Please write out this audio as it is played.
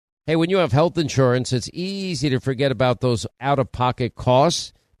Hey, when you have health insurance, it's easy to forget about those out-of-pocket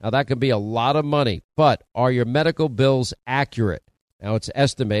costs. Now, that can be a lot of money, but are your medical bills accurate? Now, it's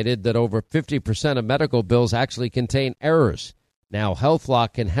estimated that over 50% of medical bills actually contain errors. Now,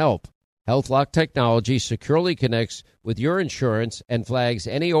 HealthLock can help. HealthLock technology securely connects with your insurance and flags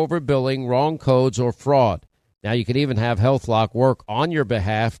any overbilling, wrong codes, or fraud. Now, you can even have HealthLock work on your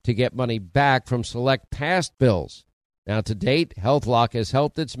behalf to get money back from select past bills. Now, to date, HealthLock has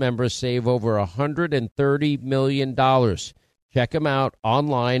helped its members save over $130 million. Check them out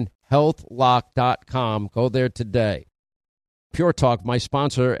online, healthlock.com. Go there today. Pure Talk, my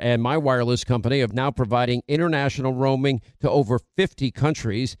sponsor and my wireless company, are now providing international roaming to over 50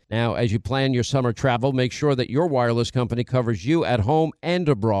 countries. Now, as you plan your summer travel, make sure that your wireless company covers you at home and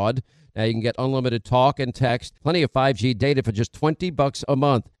abroad. Now, you can get unlimited talk and text, plenty of 5G data for just $20 a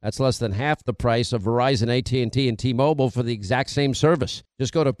month. That's less than half the price of Verizon, AT&T, and T-Mobile for the exact same service.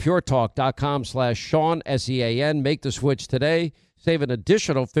 Just go to puretalk.com/Sean, S-E-A-N. Make the switch today. Save an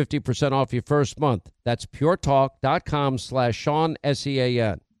additional 50% off your first month. That's puretalk.com/Sean,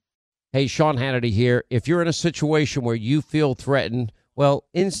 S-E-A-N. Hey, Sean Hannity here. If you're in a situation where you feel threatened, well,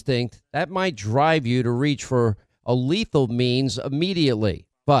 instinct, that might drive you to reach for a lethal means immediately.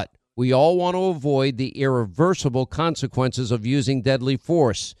 But we all want to avoid the irreversible consequences of using deadly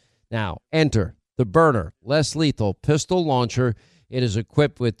force. Now, enter the Byrna less lethal pistol launcher. It is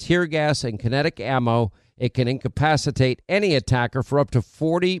equipped with tear gas and kinetic ammo. It can incapacitate any attacker for up to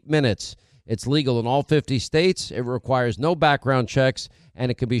 40 minutes. It's legal in all 50 states. It requires no background checks, and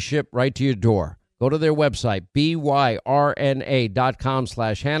it can be shipped right to your door. Go to their website,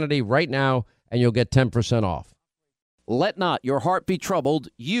 byrna.com/Hannity right now, and you'll get 10% off. Let not your heart be troubled.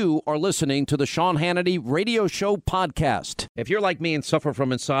 You are listening to the Sean Hannity Radio Show podcast. If you're like me and suffer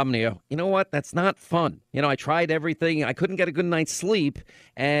from insomnia, you know what? That's not fun. I tried everything. I couldn't get a good night's sleep.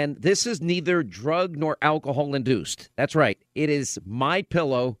 And this is neither drug nor alcohol induced. That's right. It is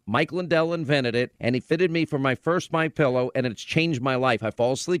MyPillow. Mike Lindell invented it, and he fitted me for my first MyPillow, and it's changed my life. I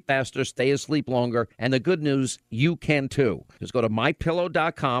fall asleep faster, stay asleep longer. And the good news, you can too. Just go to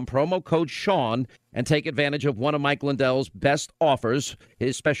MyPillow.com, promo code Sean, and take advantage of one of Mike Lindell's best offers,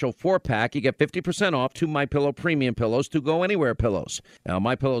 his special 4-pack. You get 50% off 2 MyPillow premium pillows, 2 Go Anywhere pillows. Now,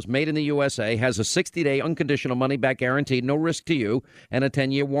 MyPillow's made in the USA, has a 60-day unconditional money-back guarantee, no risk to you, and a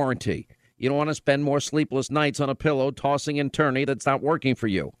 10-year warranty. You don't want to spend more sleepless nights on a pillow tossing and turning that's not working for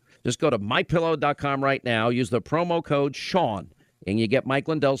you. Just go to MyPillow.com right now, use the promo code Sean, and you get Mike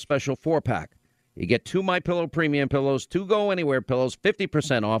Lindell's special 4-pack. You get 2 MyPillow premium pillows, 2 Go Anywhere pillows,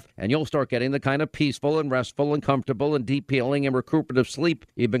 50% off, and you'll start getting the kind of peaceful and restful and comfortable and deep healing and recuperative sleep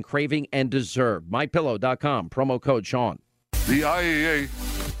you've been craving and deserve. MyPillow.com, promo code Sean. The IAEA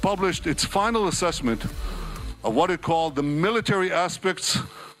published its final assessment of what it called the military aspects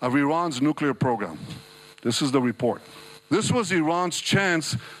of Iran's nuclear program. This is the report. This was Iran's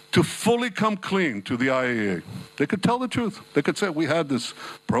chance to fully come clean to the IAEA. They could tell the truth. They could say, we had this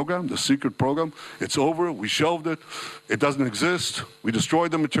program, the secret program. It's over. We shelved it. It doesn't exist. We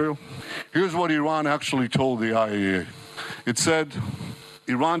destroyed the material. Here's what Iran actually told the IAEA. It said,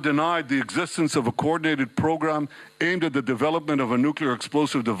 Iran denied the existence of a coordinated program aimed at the development of a nuclear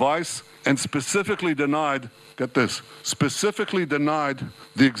explosive device and specifically denied, get this, specifically denied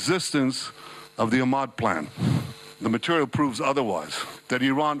the existence of the Ahmad plan. The material proves otherwise, that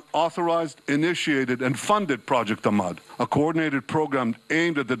Iran authorized, initiated, and funded Project Ahmad, a coordinated program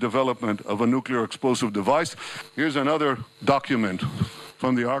aimed at the development of a nuclear explosive device. Here's another document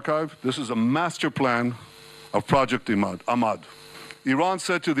from the archive. This is a master plan of Project Ahmad. Iran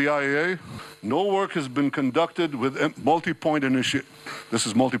said to the IAEA, no work has been conducted with multi-point initiation. This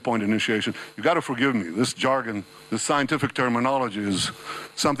is multi-point initiation. You got to forgive me. This jargon, this scientific terminology is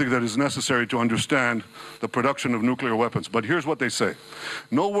something that is necessary to understand the production of nuclear weapons. But here's what they say.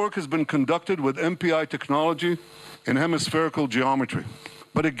 No work has been conducted with MPI technology in hemispherical geometry.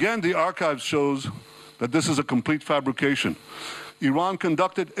 But again, the archive shows that this is a complete fabrication. Iran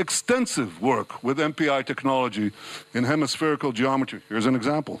conducted extensive work with MPI technology in hemispherical geometry. Here's an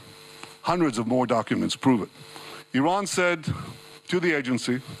example. Hundreds of more documents prove it. Iran said to the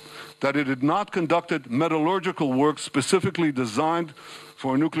agency that it had not conducted metallurgical work specifically designed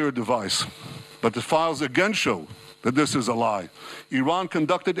for a nuclear device. But the files again show that this is a lie. Iran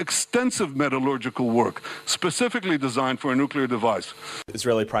conducted extensive metallurgical work specifically designed for a nuclear device. The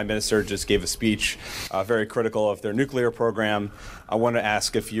Israeli Prime Minister just gave a speech very critical of their nuclear program. I want to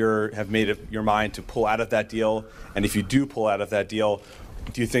ask if you have made up your mind to pull out of that deal, and if you do pull out of that deal,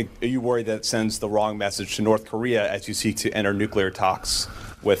 are you worried that it sends the wrong message to North Korea as you seek to enter nuclear talks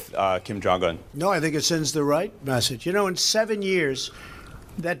with Kim Jong-un? No, I think it sends the right message. In 7 years,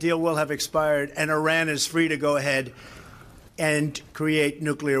 that deal will have expired and Iran is free to go ahead and create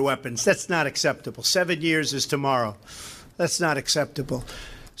nuclear weapons. That's not acceptable. 7 years is tomorrow. That's not acceptable.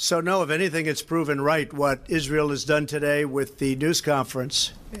 So, no, if anything, it's proven right what Israel has done today with the news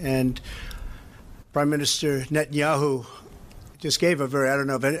conference. And Prime Minister Netanyahu just gave a I don't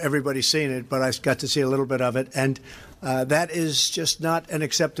know if everybody's seen it, but I got to see a little bit of it. And that is just not an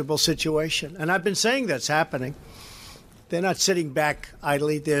acceptable situation. And I've been saying that's happening. They're not sitting back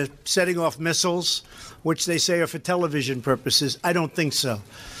idly. They're setting off missiles, which they say are for television purposes. I don't think so.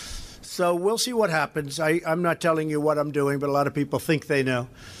 So we'll see what happens. I'm not telling you what I'm doing, but a lot of people think they know.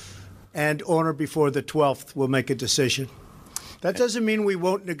 And on or before the 12th, we'll make a decision. That doesn't mean we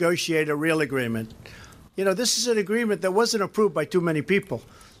won't negotiate a real agreement. You know, this is an agreement that wasn't approved by too many people.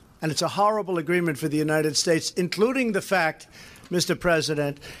 And it's a horrible agreement for the United States, including the fact, Mr.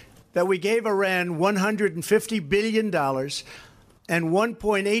 President, that we gave Iran $150 billion and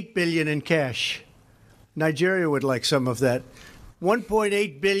 $1.8 billion in cash. Nigeria would like some of that.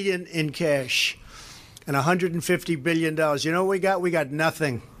 $1.8 billion in cash and $150 billion. You know what we got? We got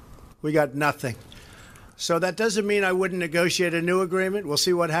nothing. We got nothing. So that doesn't mean I wouldn't negotiate a new agreement. We'll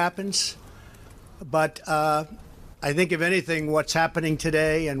see what happens. But I think, if anything, what's happening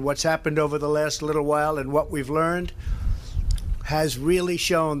today and what's happened over the last little while and what we've learned has really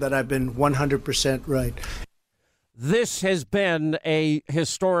shown that I've been 100% right. This has been a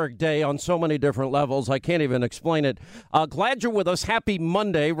historic day on so many different levels. I can't even explain it. Glad you're with us. Happy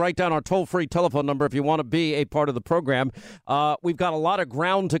Monday. Write down our toll-free telephone number if you want to be a part of the program. We've got a lot of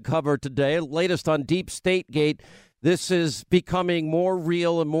ground to cover today. Latest on Deep State Gate. This is becoming more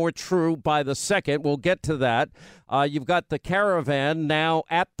real and more true by the second. We'll get to that. You've got the caravan now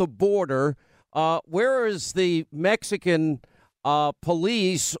at the border. Where is the Mexican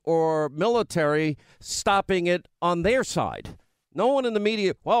police or military stopping it on their side? No one in the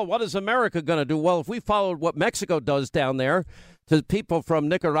media. Well, what is America going to do? Well, if we followed what Mexico does down there to people from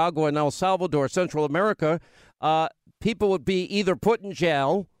Nicaragua and El Salvador, Central America, people would be either put in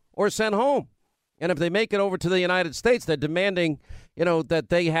jail or sent home. And if they make it over to the United States, they're demanding, that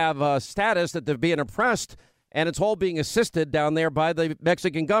they have status, that they're being oppressed, and it's all being assisted down there by the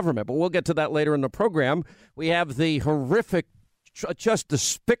Mexican government. But we'll get to that later in the program. We have the horrific, just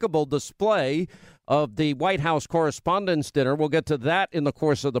despicable display of the White House Correspondents' Dinner. We'll get to that in the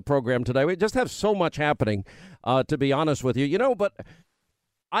course of the program today. We just have so much happening, to be honest with you. But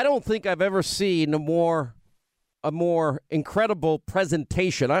I don't think I've ever seen a more incredible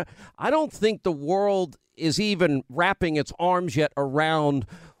presentation. I don't think the world is even wrapping its arms yet around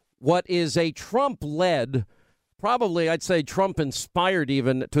what is a Trump-led, probably I'd say Trump-inspired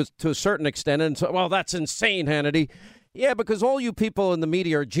even to a certain extent. And so, well, that's insane, Hannity. Yeah, because all you people in the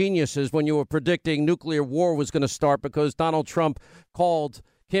media are geniuses when you were predicting nuclear war was going to start because Donald Trump called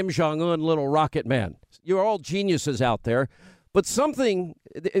Kim Jong-un Little Rocket Man. You're all geniuses out there. But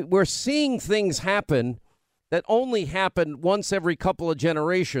we're seeing things happen that only happen once every couple of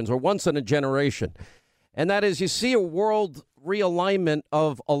generations or once in a generation. And that is, you see a world realignment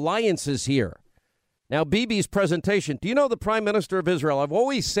of alliances here. Now, Bibi's presentation, do you know the Prime Minister of Israel? I've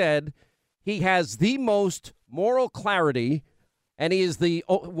always said he has the most moral clarity, and he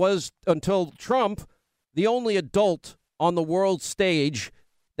was, until Trump, the only adult on the world stage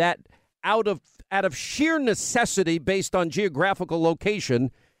that out of sheer necessity based on geographical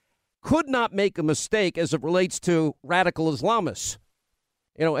location could not make a mistake as it relates to radical Islamists.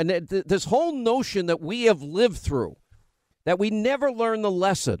 And this whole notion that we have lived through, that we never learn the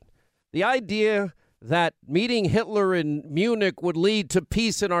lesson, the idea that meeting Hitler in Munich would lead to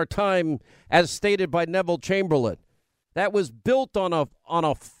peace in our time, as stated by Neville Chamberlain, that was built on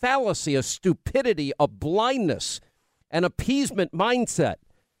a fallacy, a stupidity, a blindness, an appeasement mindset.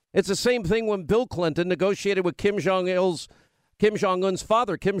 It's the same thing when Bill Clinton negotiated with Kim Jong-un's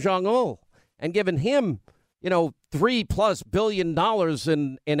father, Kim Jong-il, and given him, $3+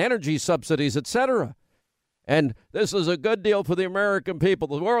 billion in energy subsidies, etc. And this is a good deal for the American people.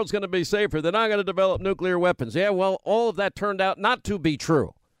 The world's going to be safer. They're not going to develop nuclear weapons. Yeah, well, all of that turned out not to be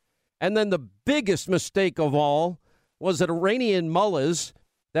true. And then the biggest mistake of all was that Iranian mullahs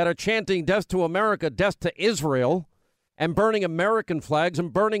that are chanting death to America, death to Israel, and burning American flags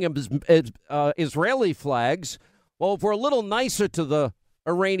and burning Israeli flags. Well, if we're a little nicer to the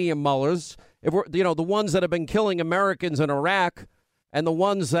Iranian mullahs, if we're, the ones that have been killing Americans in Iraq and the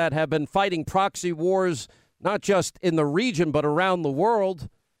ones that have been fighting proxy wars, not just in the region, but around the world,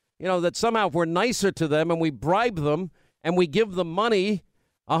 that somehow if we're nicer to them and we bribe them and we give them money,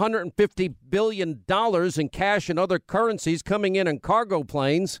 $150 billion in cash and other currencies coming in cargo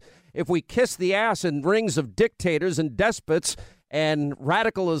planes, if we kiss the ass and rings of dictators and despots and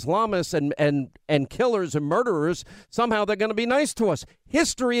radical Islamists and killers and murderers, somehow they're going to be nice to us.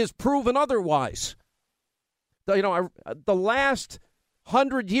 History has proven otherwise. The last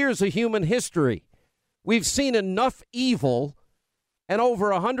 100 years of human history, we've seen enough evil and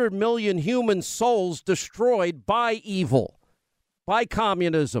over 100 million human souls destroyed by evil, by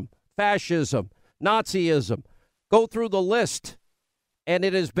communism, fascism, Nazism. Go through the list, and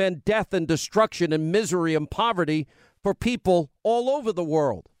it has been death and destruction and misery and poverty for people all over the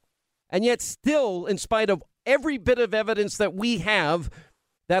world. And yet still, in spite of every bit of evidence that we have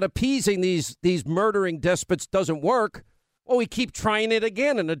that appeasing these murdering despots doesn't work, well, we keep trying it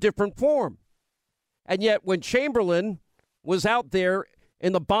again in a different form. And yet when Chamberlain was out there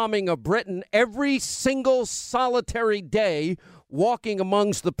in the bombing of Britain every single solitary day, walking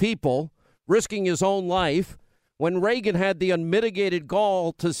amongst the people, risking his own life, when Reagan had the unmitigated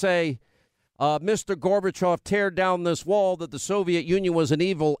gall to say, Mr. Gorbachev, tear down this wall, that the Soviet Union was an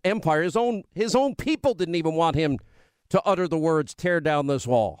evil empire. His own people didn't even want him to utter the words, tear down this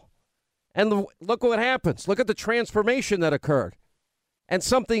wall. And look what happens. Look at the transformation that occurred. And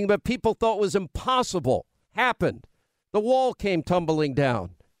something that people thought was impossible happened. The wall came tumbling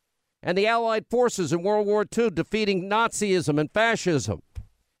down. And the Allied forces in World War II defeating Nazism and fascism.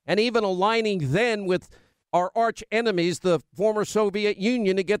 And even aligning then with our arch enemies, the former Soviet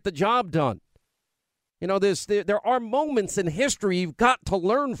Union, to get the job done. You know, there are moments in history you've got to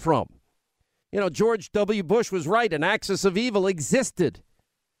learn from. You know, George W. Bush was right. An axis of evil existed.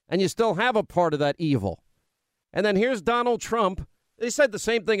 And you still have a part of that evil. And then here's Donald Trump. They said the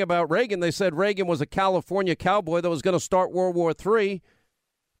same thing about Reagan. They said Reagan was a California cowboy that was going to start World War III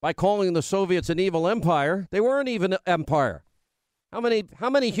by calling the Soviets an evil empire. They weren't even an empire. How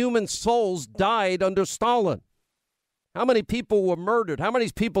many human souls died under Stalin? How many people were murdered? How many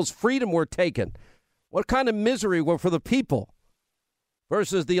people's freedom were taken? What kind of misery were for the people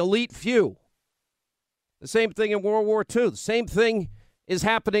versus the elite few? The same thing in World War II. The same thing is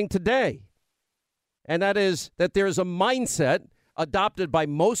happening today. And that is that there's a mindset adopted by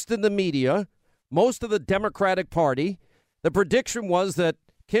most in the media, most of the Democratic Party. The prediction was that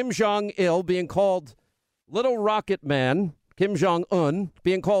Kim Jong-il, being called Little Rocket Man, Kim Jong-un,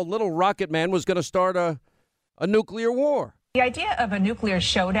 being called Little Rocket Man, was going to start a nuclear war. The idea of a nuclear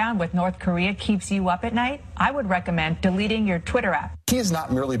showdown with North Korea keeps you up at night? I would recommend deleting your Twitter app. He is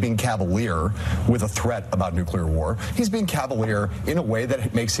not merely being cavalier with a threat about nuclear war. He's being cavalier in a way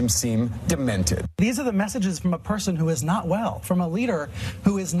that makes him seem demented. These are the messages from a person who is not well, from a leader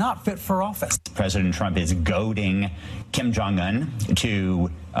who is not fit for office. President Trump is goading Kim Jong-un to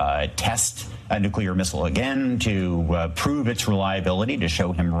test a nuclear missile again, to prove its reliability, to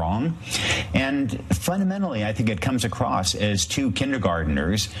show him wrong. And fundamentally, I think it comes across as two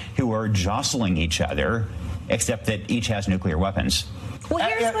kindergartners who are jostling each other, except that each has nuclear weapons. Well,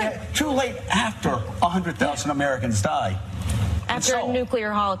 too late after 100,000 Americans die. After a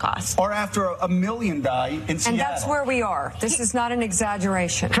nuclear holocaust. Or after a million die in Seattle. And that's where we are. This is not an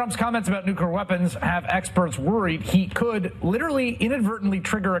exaggeration. Trump's comments about nuclear weapons have experts worried he could literally inadvertently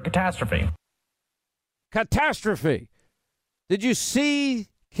trigger a catastrophe. Catastrophe. Did you see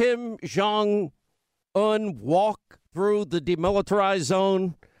Kim Jong-un walk through the demilitarized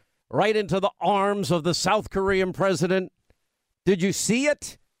zone right into the arms of the South Korean president? Did you see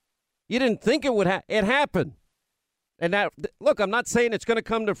it? You didn't think it would it happened. And now, look, I'm not saying it's going to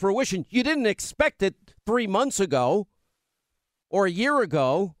come to fruition. You didn't expect it 3 months ago or a year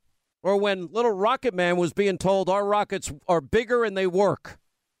ago, or when Little Rocket Man was being told our rockets are bigger and they work.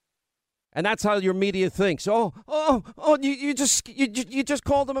 And that's how your media thinks. You just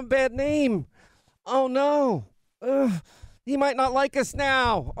called him a bad name. Oh, no. He might not like us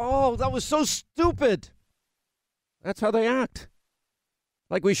now. Oh, that was so stupid. That's how they act.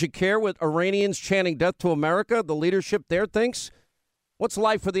 Like we should care what Iranians chanting death to America, the leadership there thinks. What's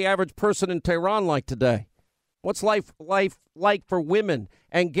life for the average person in Tehran like today? What's life like for women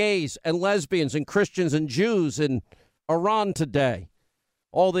and gays and lesbians and Christians and Jews in Iran today?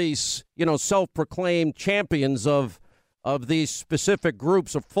 All these, self-proclaimed champions of these specific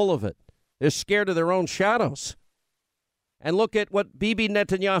groups are full of it. They're scared of their own shadows. And look at what Bibi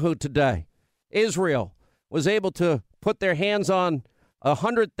Netanyahu today. Israel was able to put their hands on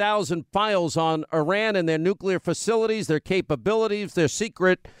 100,000 files on Iran and their nuclear facilities, their capabilities, their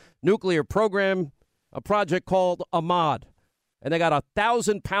secret nuclear program, a project called Ahmad. And they got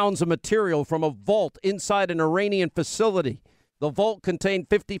 1,000 pounds of material from a vault inside an Iranian facility. The vault contained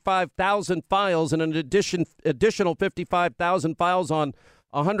 55,000 files and an additional 55,000 files on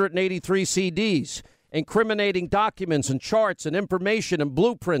 183 CDs, incriminating documents and charts and information and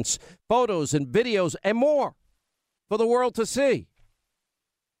blueprints, photos and videos and more for the world to see.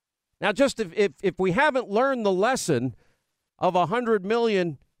 Now, just if we haven't learned the lesson of 100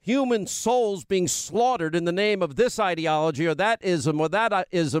 million human souls being slaughtered in the name of this ideology or that ism or that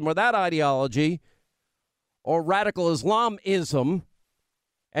ism or that ideology or radical Islamism,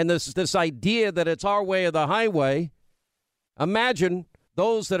 and this idea that it's our way or the highway, imagine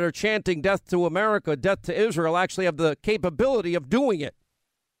those that are chanting death to America, death to Israel, actually have the capability of doing it.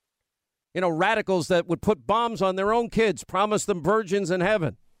 You know, radicals that would put bombs on their own kids, promise them virgins in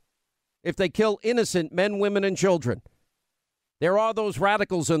heaven if they kill innocent men, women, and children. There are those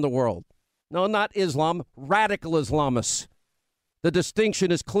radicals in the world. No, not Islam, radical Islamists. The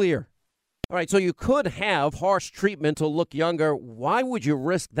distinction is clear. All right, so you could have harsh treatment to look younger. Why would you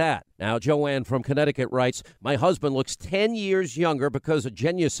risk that? Now, Joanne from Connecticut writes, my husband looks 10 years younger because of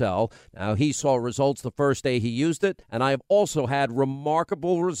Genucel. Now, he saw results the first day he used it, and I have also had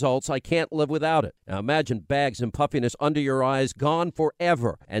remarkable results. I can't live without it. Now, imagine bags and puffiness under your eyes gone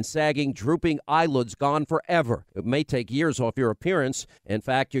forever, and sagging, drooping eyelids gone forever. It may take years off your appearance. In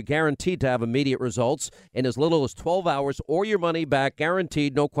fact, you're guaranteed to have immediate results in as little as 12 hours or your money back,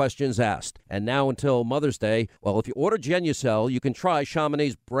 guaranteed, no questions asked. And now until Mother's Day, well, if you order Genucel, you can try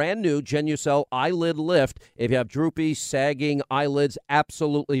Chamonix's brand new Genucel Eyelid Lift if you have droopy, sagging eyelids,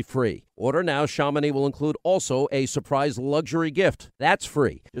 absolutely free. Order now. Chamonix will include also a surprise luxury gift. That's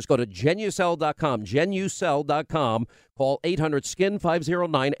free. Just go to Genucel.com, Genucel.com. Call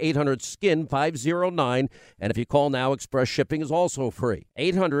 800-SKIN-509, 800-SKIN-509. And if you call now, express shipping is also free.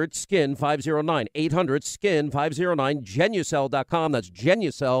 800-SKIN-509, 800-SKIN-509, Genucel.com. That's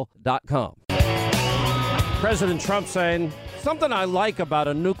Genucel.com. President Trump saying something I like about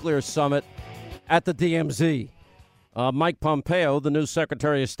a nuclear summit at the DMZ. Mike Pompeo, the new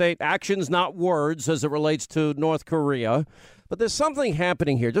Secretary of State, actions, not words, as it relates to North Korea. But there's something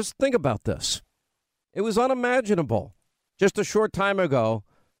happening here. Just think about this. It was unimaginable just a short time ago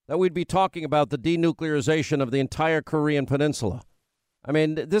that we'd be talking about the denuclearization of the entire Korean peninsula. I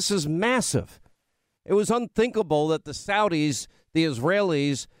mean, this is massive. It was unthinkable that the Saudis, the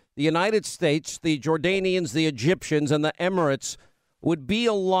Israelis, the United States, the Jordanians, the Egyptians, and the Emirates would be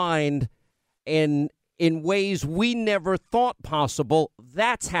aligned in ways we never thought possible.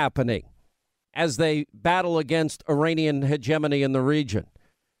 That's happening as they battle against Iranian hegemony in the region.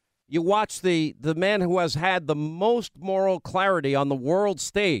 You watch the man who has had the most moral clarity on the world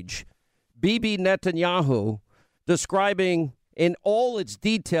stage, Bibi Netanyahu, describing in all its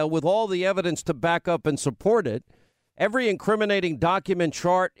detail with all the evidence to back up and support it, every incriminating document,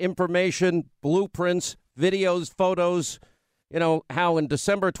 chart, information, blueprints, videos, photos. You know, how in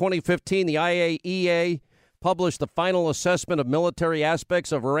December 2015, the IAEA published the final assessment of military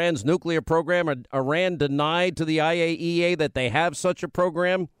aspects of Iran's nuclear program, and Iran denied to the IAEA that they have such a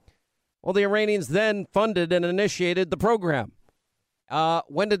program. Well, the Iranians then funded and initiated the program.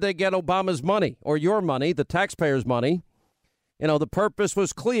 When did they get Obama's money or your money, the taxpayers' money? You know, the purpose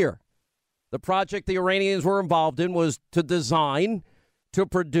was clear. The project the Iranians were involved in was to design, to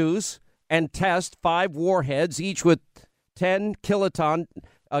produce, and test 5 warheads, each with 10 kiloton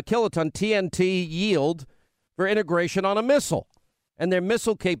TNT yield for integration on a missile. And their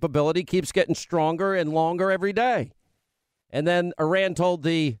missile capability keeps getting stronger and longer every day. And then Iran told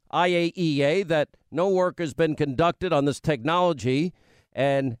the IAEA that no work has been conducted on this technology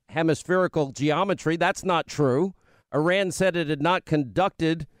and hemispherical geometry. That's not true. Iran said it had not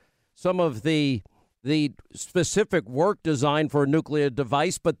conducted some of the specific work designed for a nuclear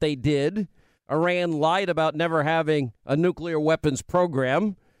device, but they did. Iran lied about never having a nuclear weapons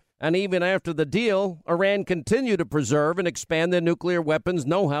program. And even after the deal, Iran continued to preserve and expand their nuclear weapons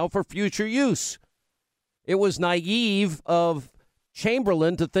know-how for future use. It was naive of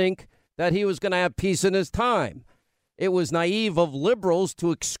Chamberlain to think that he was going to have peace in his time. It was naive of liberals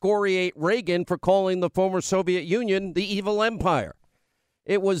to excoriate Reagan for calling the former Soviet Union the evil empire.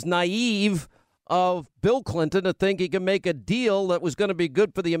 It was naive of Bill Clinton to think he could make a deal that was going to be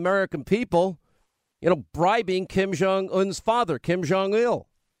good for the American people, you know, bribing Kim Jong-un's father, Kim Jong-il.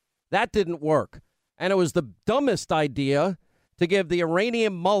 That didn't work. And it was the dumbest idea to give the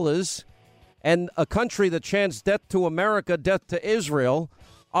Iranian mullahs and a country that chants death to America, death to Israel,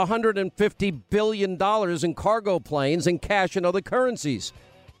 $150 billion in cargo planes and cash and other currencies.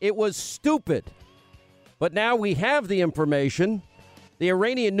 It was stupid. But now we have the information. The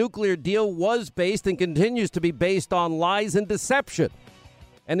Iranian nuclear deal was based and continues to be based on lies and deception.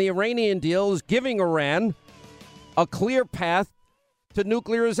 And the Iranian deal is giving Iran a clear path to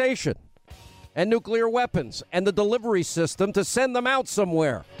nuclearization and nuclear weapons and the delivery system to send them out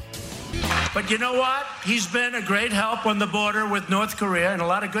somewhere. But you know what? He's been a great help on the border with North Korea, and a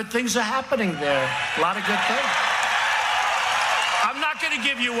lot of good things are happening there. A lot of good things. going to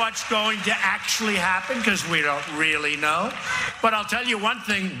give you what's going to actually happen because we don't really know. But I'll tell you one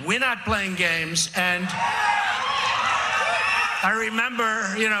thing, we're not playing games. And I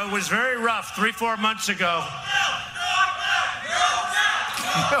remember, it was very rough 3-4 months ago.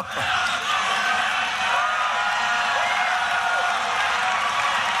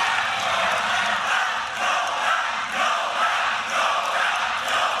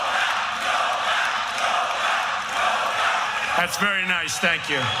 That's very nice. Thank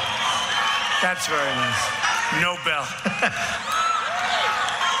you. That's very nice. No bell.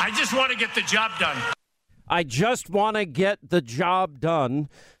 I just want to get the job done. I just want to get the job done.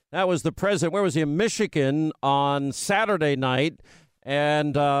 That was the president. Where was he? In Michigan on Saturday night.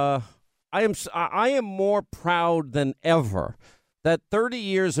 And I am more proud than ever that 30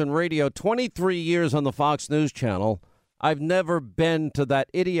 years in radio, 23 years on the Fox News Channel, I've never been to that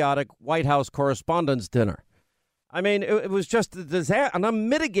idiotic White House Correspondents' Dinner. I mean, it was just a disaster, an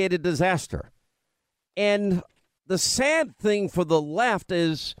unmitigated disaster. And the sad thing for the left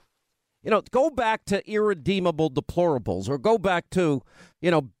is, go back to irredeemable deplorables or go back to,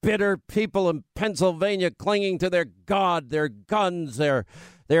 bitter people in Pennsylvania clinging to their God, their guns, their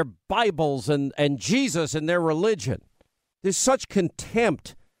Bibles and Jesus and their religion. There's such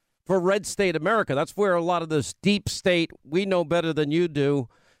contempt for red state America. That's where a lot of this deep state, we know better than you do.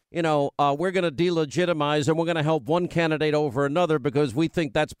 We're going to delegitimize and we're going to help one candidate over another because we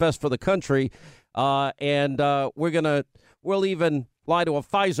think that's best for the country. And we'll even lie to a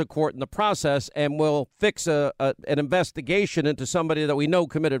FISA court in the process and we'll fix an investigation into somebody that we know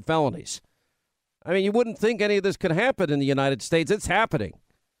committed felonies. I mean, you wouldn't think any of this could happen in the United States. It's happening.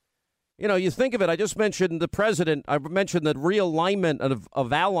 You think of it. I just mentioned the president. I mentioned the realignment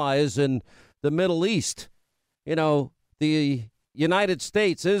of allies in the Middle East. The United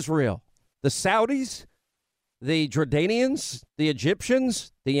States, Israel, the Saudis, the Jordanians, the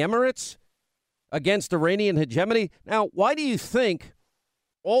Egyptians, the Emirates against Iranian hegemony. Now, why do you think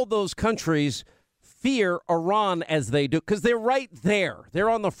all those countries fear Iran as they do? Because they're right there. They're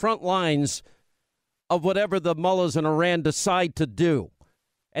on the front lines of whatever the mullahs in Iran decide to do.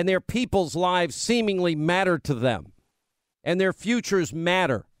 And their people's lives seemingly matter to them. And their futures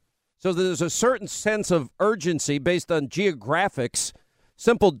matter. So there's a certain sense of urgency based on geographics,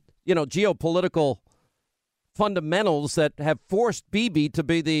 simple, geopolitical fundamentals that have forced Bibi to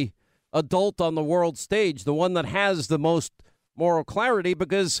be the adult on the world stage, the one that has the most moral clarity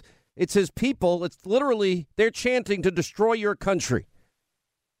because it's his people. It's literally, they're chanting to destroy your country.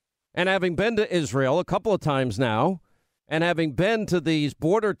 And having been to Israel a couple of times now, and having been to these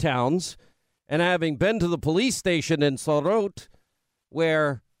border towns, and having been to the police station in Sderot,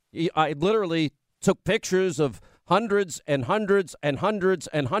 where I literally took pictures of hundreds and hundreds and hundreds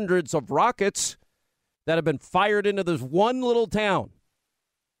and hundreds of rockets that have been fired into this one little town.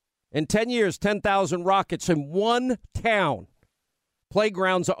 In 10 years, 10,000 rockets in one town.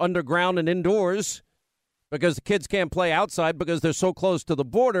 Playgrounds are underground and indoors because the kids can't play outside because they're so close to the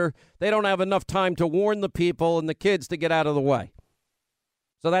border. They don't have enough time to warn the people and the kids to get out of the way.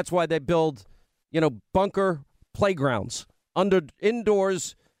 So that's why they build, bunker playgrounds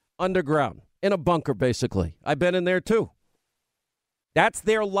indoors. Underground, in a bunker, basically. I've been in there, too. That's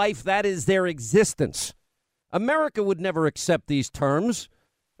their life. That is their existence. America would never accept these terms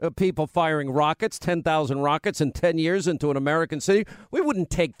of people firing rockets, 10,000 rockets in 10 years into an American city. We wouldn't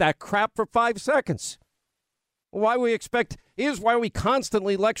take that crap for 5 seconds. Here's why we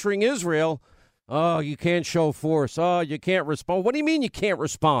constantly lecturing Israel. Oh, you can't show force. Oh, you can't respond. What do you mean you can't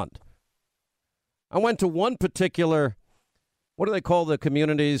respond? I went to one particular... What do they call the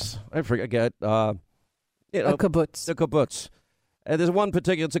communities? I forget. A kibbutz. The kibbutz. And there's one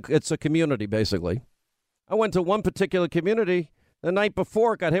particular, it's a community, basically. I went to one particular community the night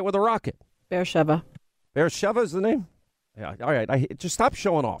before it got hit with a rocket. Beersheba. Beersheba is the name? Yeah, all right. Just stop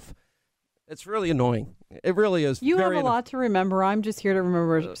showing off. It's really annoying. It really is. You have a lot to remember. I'm just here to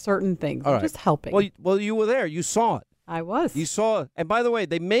remember certain things. I'm just helping. Well, you were there. You saw it. I was. You saw it. And by the way,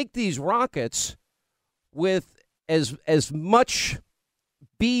 they make these rockets with as much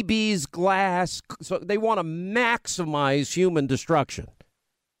BB's glass. So they want to maximize human destruction.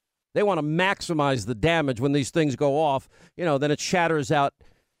 They want to maximize the damage when these things go off. Then it shatters out,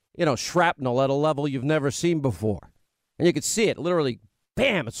 shrapnel at a level you've never seen before. And you can see it literally,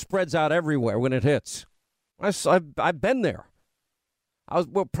 bam, it spreads out everywhere when it hits. I've been there. I was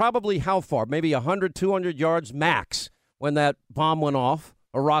probably how far? Maybe 100, 200 yards max when that bomb went off.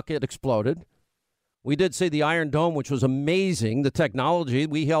 A rocket exploded. We did see the Iron Dome, which was amazing. The technology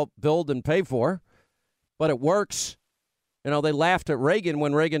we helped build and pay for, but it works. They laughed at Reagan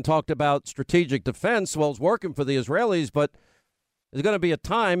when Reagan talked about strategic defense. Well, it's working for the Israelis, but There's going to be a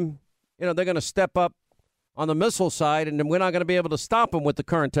time, they're going to step up on the missile side, and then we're not going to be able to stop them with the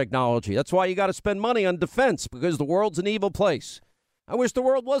current technology. That's why you got to spend money on defense, because the world's an evil place. I wish the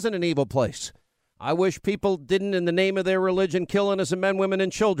world wasn't an evil place. I wish people didn't, in the name of their religion, kill innocent men, women,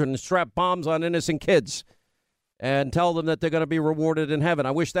 and children and strap bombs on innocent kids and tell them that they're going to be rewarded in heaven.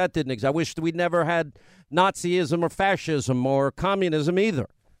 I wish that didn't exist. I wish we never had Nazism or fascism or communism either.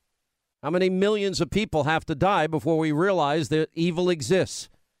 How many millions of people have to die before we realize that evil exists?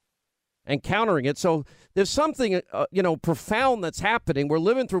 And countering it. So there's something, profound that's happening. We're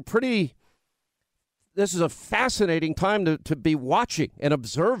living through this is a fascinating time to be watching and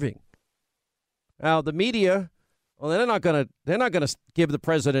observing. Now, the media, well, they're not going to give the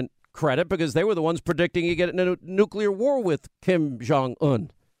president credit because they were the ones predicting he'd get into a nuclear war with Kim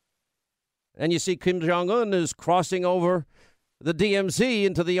Jong-un. And you see Kim Jong-un is crossing over the DMZ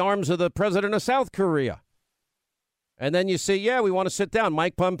into the arms of the president of South Korea. And then you see, we want to sit down.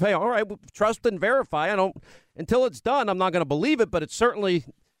 Mike Pompeo. All right, trust and verify. Until it's done, I'm not going to believe it, but it's certainly,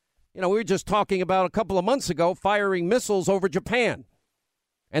 we were just talking about a couple of months ago firing missiles over Japan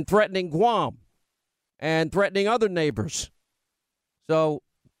and threatening Guam and threatening other neighbors. So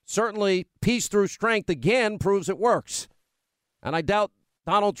certainly peace through strength again proves it works. And I doubt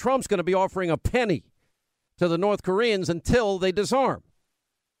Donald Trump's going to be offering a penny to the North Koreans until they disarm.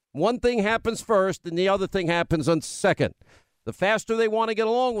 One thing happens first, and the other thing happens on second. The faster they want to get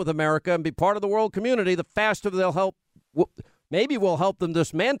along with America and be part of the world community, the faster they'll help. Maybe we'll help them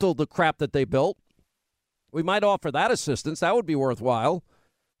dismantle the crap that they built. We might offer that assistance. That would be worthwhile.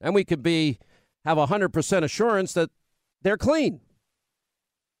 And we could have 100% assurance that they're clean.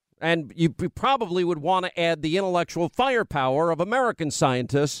 And you probably would want to add the intellectual firepower of American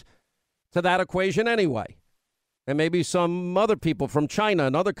scientists to that equation anyway. And maybe some other people from China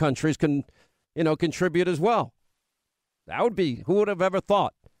and other countries can, contribute as well. That would be, who would have ever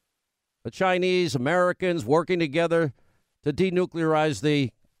thought? The Chinese, Americans working together to denuclearize the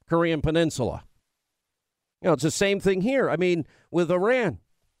Korean Peninsula. It's the same thing here. I mean, with Iran.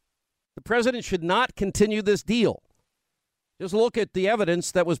 The president should not continue this deal. Just look at the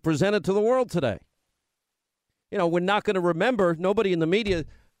evidence that was presented to the world today. We're not going to remember, nobody in the media,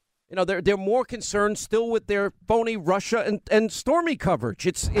 they're more concerned still with their phony Russia and Stormy coverage.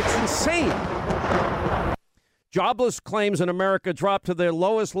 It's insane. Jobless claims in America dropped to their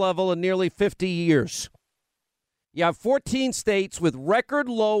lowest level in nearly 50 years. You have 14 states with record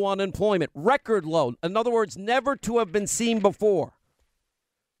low unemployment. Record low. In other words, never to have been seen before.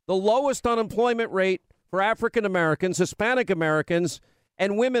 The lowest unemployment rate for African Americans, Hispanic Americans,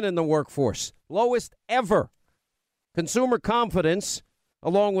 and women in the workforce. Lowest ever. Consumer confidence,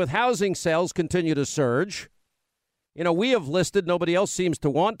 along with housing sales, continue to surge. We have listed, nobody else seems to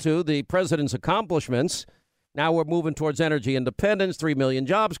want to, the president's accomplishments. Now we're moving towards energy independence, 3 million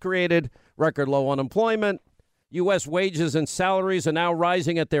jobs created, record low unemployment. U.S. wages and salaries are now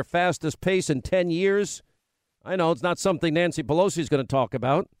rising at their fastest pace in 10 years. I know it's not something Nancy Pelosi is going to talk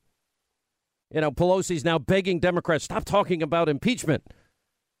about. Pelosi's now begging Democrats, stop talking about impeachment.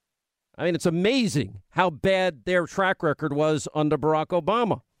 I mean, it's amazing how bad their track record was under Barack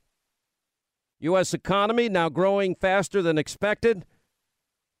Obama. U.S. economy now growing faster than expected,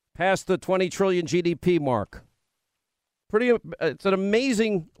 past the 20 trillion GDP mark. It's an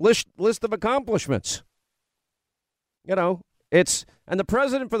amazing list of accomplishments. And the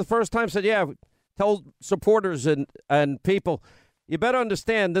president for the first time said, told supporters and people, you better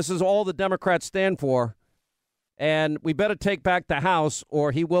understand this is all the Democrats stand for. And we better take back the House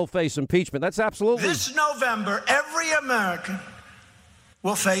or he will face impeachment. That's absolutely. This November, every American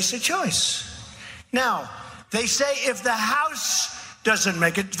will face a choice. Now, they say if the House doesn't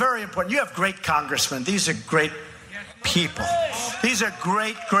make it, very important. You have great congressmen. These are great people. These are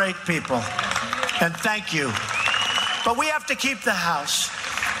great, great people. And thank you. But we have to keep the House.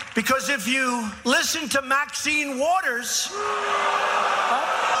 Because if you listen to Maxine Waters,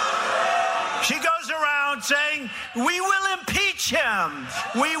 she goes around saying, we will impeach him.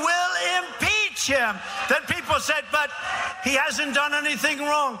 We will impeach him. Then people said, but he hasn't done anything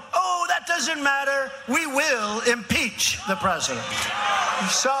wrong. Oh, that doesn't matter. We will impeach the president.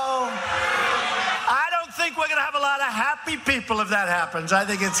 So I don't think we're going to have a lot of happy people if that happens. I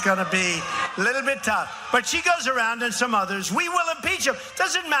think it's going to be a little bit tough. But she goes around and some others, we will impeach him.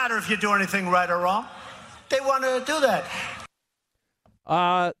 Doesn't matter if you do anything right or wrong. They want to do that.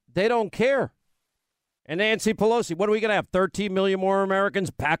 They don't care. And Nancy Pelosi, what are we going to have? 13 million more Americans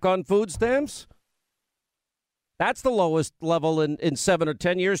back on food stamps? That's the lowest level in 7 or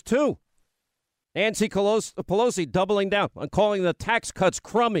 10 years, too. Nancy Pelosi doubling down on calling the tax cuts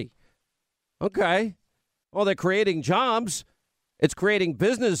crummy. Okay. Well, they're creating jobs. It's creating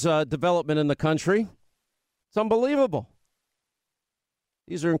business development in the country. It's unbelievable.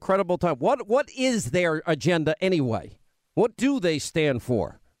 These are incredible times. What is their agenda anyway? What do they stand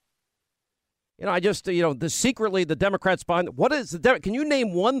for? Secretly the Democrats behind. What is can you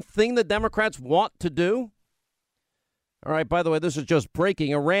name one thing the Democrats want to do? All right, by the way, this is just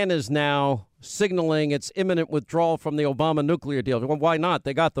breaking. Iran is now signaling its imminent withdrawal from the Obama nuclear deal. Well, why not?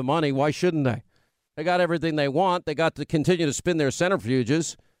 They got the money. Why shouldn't they? They got everything they want. They got to continue to spin their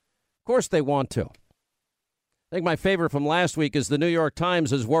centrifuges. Of course they want to. I think my favorite from last week is the New York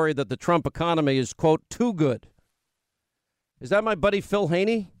Times is worried that the Trump economy is, quote, too good. Is that my buddy Phil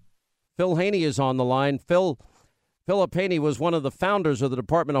Haney? Phil Haney is on the line. Philip Haney was one of the founders of the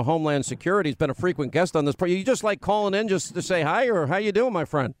Department of Homeland Security. He's been a frequent guest on this. You just like calling in just to say hi, or how you doing, my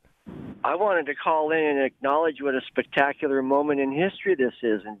friend? I wanted to call in and acknowledge what a spectacular moment in history this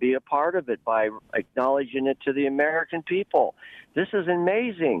is and be a part of it by acknowledging it to the American people. This is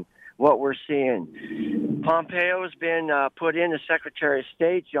amazing what we're seeing. Pompeo has been put in as Secretary of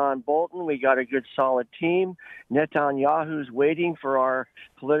State. John Bolton, we got a good solid team. Netanyahu's waiting for our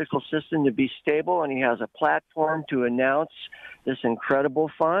political system to be stable, and he has a platform to announce this incredible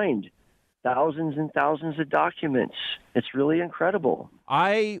find. Thousands and thousands of documents. It's really incredible.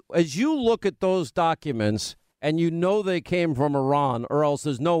 As you look at those documents, and you know they came from Iran, or else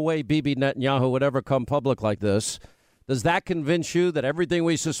there's no way Bibi Netanyahu would ever come public like this, does that convince you that everything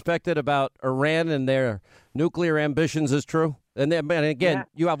we suspected about Iran and their nuclear ambitions is true? And again,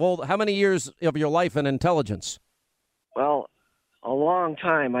 You have how many years of your life in intelligence? Well, a long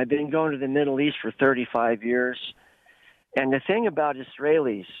time. I've been going to the Middle East for 35 years. And the thing about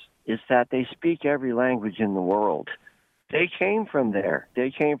Israelis is that they speak every language in the world. They came from there.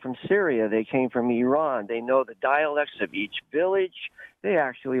 They came from Syria. They came from Iran. They know the dialects of each village. They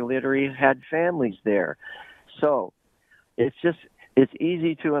actually literally had families there. So it's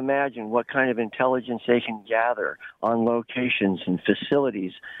easy to imagine what kind of intelligence they can gather on locations and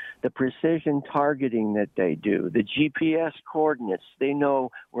facilities, the precision targeting that they do, the GPS coordinates. They know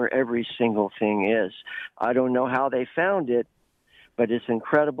where every single thing is. I don't know how they found it, but it's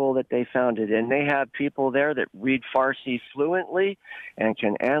incredible that they found it. And they have people there that read Farsi fluently and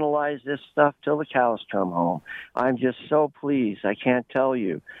can analyze this stuff till the cows come home. I'm just so pleased. I can't tell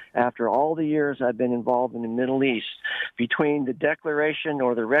you. After all the years I've been involved in the Middle East, between the declaration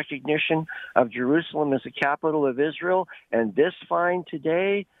or the recognition of Jerusalem as the capital of Israel and this find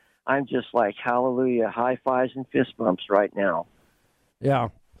today, I'm just like, hallelujah, high fives and fist bumps right now. Yeah.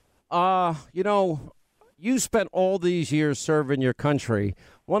 You spent all these years serving your country.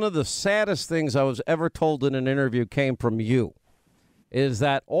 One of the saddest things I was ever told in an interview came from you, is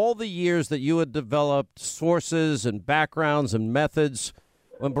that all the years that you had developed sources and backgrounds and methods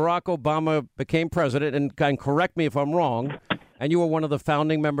when Barack Obama became president, and correct me if I'm wrong, and you were one of the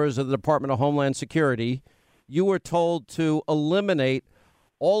founding members of the Department of Homeland Security, you were told to eliminate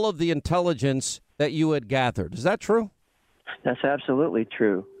all of the intelligence that you had gathered. Is that true? That's absolutely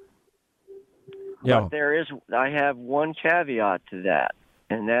true. Yeah. But I have one caveat to that,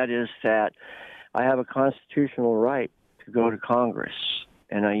 and that is that I have a constitutional right to go to Congress,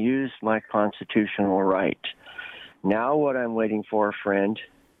 and I use my constitutional right. Now what I'm waiting for, friend,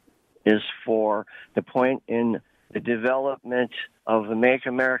 is for the point in the development of the Make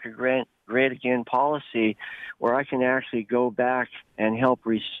America Great Again policy where I can actually go back and help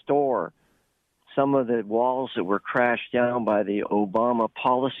restore some of the walls that were crashed down by the Obama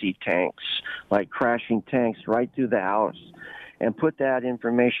policy tanks, like crashing tanks right through the house, and put that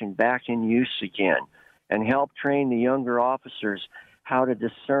information back in use again and help train the younger officers how to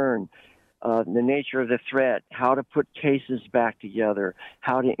discern the nature of the threat, how to put cases back together,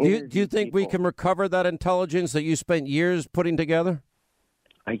 how to Do you think we can recover that intelligence that you spent years putting together?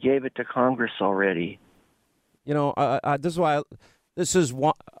 I gave it to Congress already.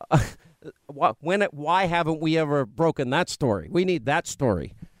 Why haven't we ever broken that story? We need that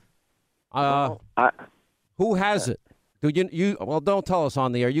story. Who has it? Don't tell us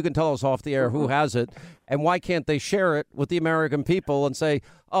on the air. You can tell us off the air who has it, and why can't they share it with the American people and say,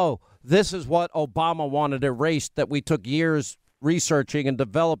 "Oh, this is what Obama wanted erased that we took years researching and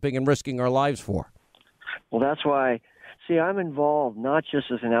developing and risking our lives for." Well, that's why. See, I'm involved not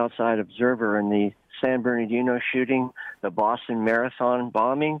just as an outside observer in the San Bernardino shooting, the Boston Marathon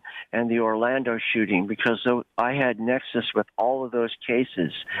bombing, and the Orlando shooting, because I had nexus with all of those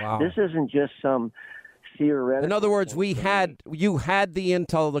cases. Wow. This isn't just some theoretical. In other words, you had the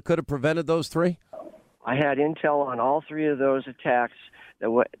intel that could have prevented those three? I had intel on all three of those attacks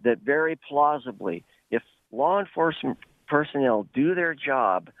that very plausibly, if law enforcement personnel do their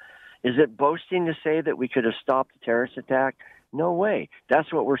job, is it boasting to say that we could have stopped the terrorist attack? No way.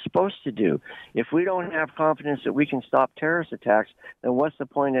 That's what we're supposed to do. If we don't have confidence that we can stop terrorist attacks, then what's the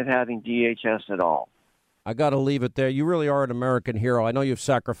point of having DHS at all? I got to leave it there. You really are an American hero. I know you've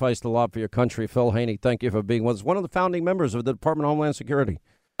sacrificed a lot for your country. Phil Haney, thank you for being one of the founding members of the Department of Homeland Security.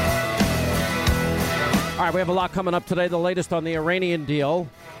 All right, we have a lot coming up today. The latest on the Iranian deal.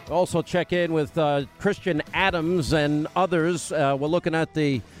 We'll also check in with Christian Adams and others. We're looking at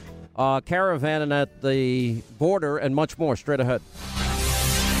the caravan and at the border and much more straight ahead.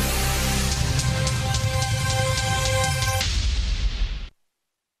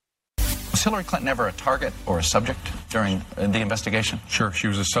 Was Hillary Clinton ever a target or a subject during the investigation? Sure, she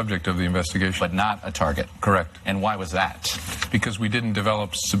was a subject of the investigation. But not a target? Correct. And why was that? Because we didn't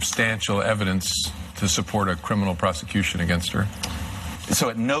develop substantial evidence to support a criminal prosecution against her. So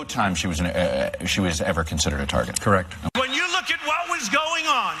at no time she was ever considered a target? Correct. When you look at what was going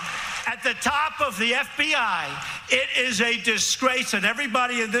on at the top of the FBI, it is a disgrace, and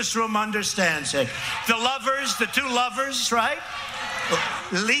everybody in this room understands it. The two lovers, right?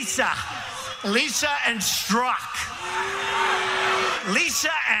 Lisa and Strzok.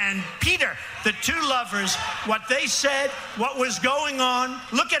 Lisa and Peter, the two lovers, what they said, what was going on.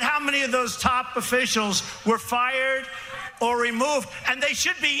 Look at how many of those top officials were fired or removed, and they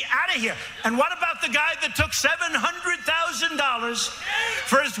should be out of here. And what about the guy that took $700,000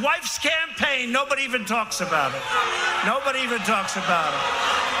 for his wife's campaign? Nobody even talks about it. Nobody even talks about it.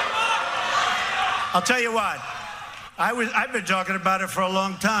 I'll tell you what, I've been talking about it for a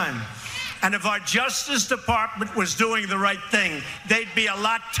long time. And if our Justice Department was doing the right thing, they'd be a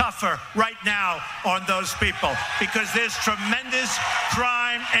lot tougher right now on those people, because there's tremendous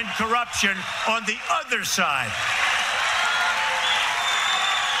crime and corruption on the other side.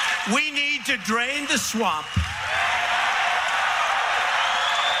 We need to drain the swamp.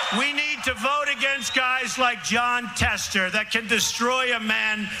 We need to vote against guys like John Tester that can destroy a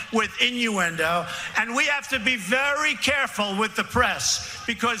man with innuendo. And we have to be very careful with the press,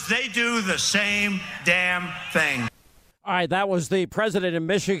 because they do the same damn thing. All right, that was the president in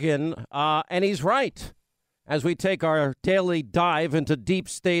Michigan, and he's right. As we take our daily dive into deep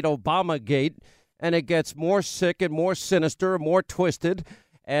state Obamagate, and it gets more sick and more sinister and more twisted,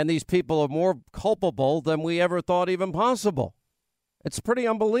 and these people are more culpable than we ever thought even possible. It's pretty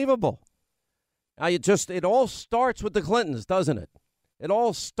unbelievable. Now, it all starts with the Clintons, doesn't it? It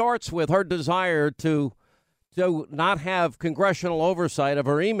all starts with her desire to not have congressional oversight of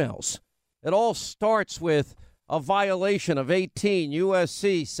her emails. It all starts with a violation of 18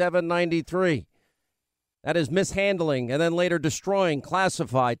 U.S.C. 793. That is mishandling and then later destroying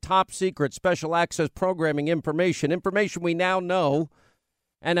classified, top secret, special access programming information we now know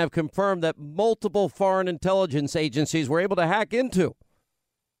and have confirmed that multiple foreign intelligence agencies were able to hack into.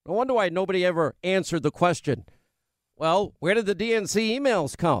 No wonder why nobody ever answered the question, well, where did the DNC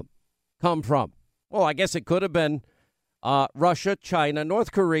emails come from? Well, I guess it could have been Russia, China,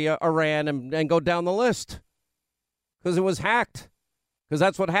 North Korea, Iran, and go down the list, because it was hacked. Because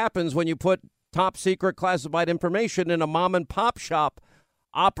that's what happens when you put top secret classified information in a mom and pop shop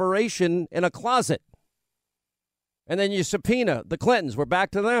operation in a closet. And then you subpoena the Clintons. We're back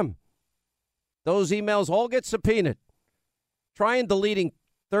to them. Those emails all get subpoenaed. Try and deleting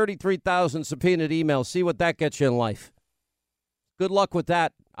 33,000 subpoenaed emails. See what that gets you in life. Good luck with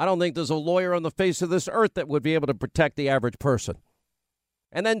that. I don't think there's a lawyer on the face of this earth that would be able to protect the average person.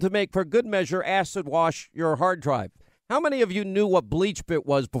 And then to make, for good measure, acid wash your hard drive. How many of you knew what BleachBit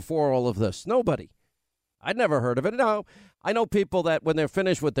was before all of this? Nobody. I'd never heard of it. No, I know people that when they're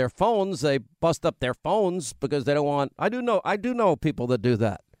finished with their phones, they bust up their phones because they don't want. I do know people that do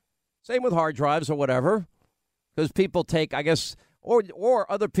that. Same with hard drives or whatever, because people take, I guess, or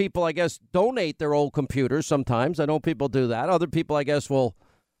other people, I guess, donate their old computers sometimes. I know people do that. Other people, I guess, will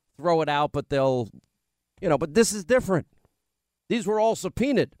throw it out, but they'll, but this is different. These were all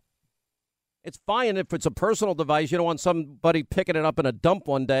subpoenaed. It's fine if it's a personal device. You don't want somebody picking it up in a dump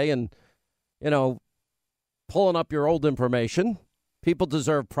one day and, pulling up your old information. People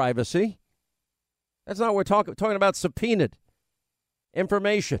deserve privacy. That's not what we're talking about. Subpoenaed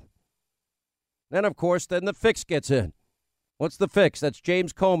information. Then, of course, the fix gets in. What's the fix? That's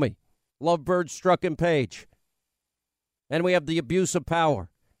James Comey, Lovebird, Strzok, and Page. Then we have the abuse of power.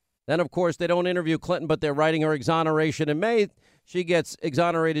 Then, of course, they don't interview Clinton, but they're writing her exoneration in May. She gets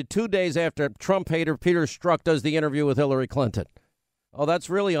exonerated 2 days after Trump hater Peter Strzok does the interview with Hillary Clinton. Oh, that's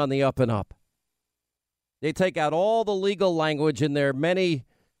really on the up and up. They take out all the legal language in their many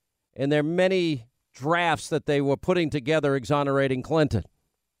drafts that they were putting together exonerating Clinton.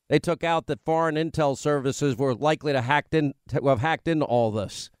 They took out that foreign intel services were likely to have hacked into all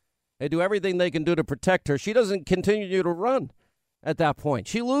this. They do everything they can do to protect her. She doesn't continue to run. at that point.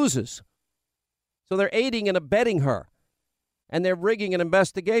 She loses. So they're aiding and abetting her, and they're rigging an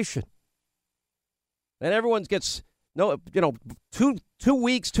investigation. And everyone gets, 2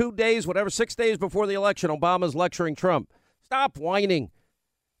 weeks, 2 days, whatever, 6 days before the election, Obama's lecturing Trump. Stop whining.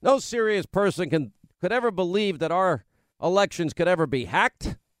 No serious person could ever believe that our elections could ever be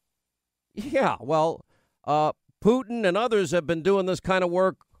hacked. Yeah, well, Putin and others have been doing this kind of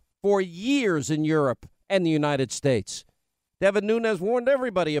work for years in Europe and the United States. Devin Nunes warned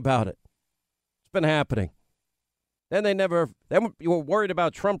everybody about it. It's been happening. Then you were worried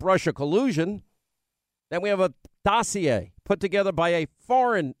about Trump-Russia collusion. Then we have a dossier put together by a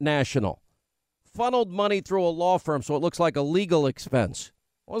foreign national, funneled money through a law firm so it looks like a legal expense.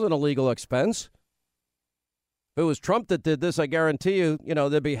 It wasn't a legal expense. If it was Trump that did this, I guarantee you,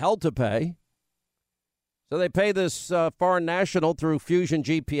 there'd be hell to pay. So they pay this foreign national through Fusion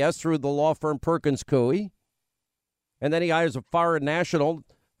GPS, through the law firm Perkins Coie. And then he hires a foreign national,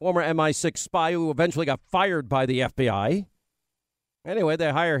 former MI6 spy who eventually got fired by the FBI. Anyway,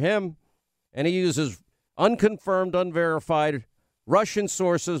 they hire him, and he uses unconfirmed, unverified Russian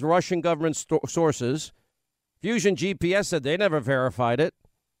sources, Russian government sources. Fusion GPS said they never verified it.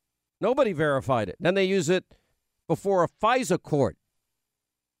 Nobody verified it. Then they use it before a FISA court.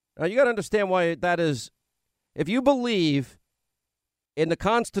 Now, you got to understand why that is. If you believe in the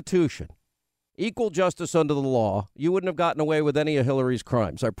Constitution, equal justice under the law, you wouldn't have gotten away with any of Hillary's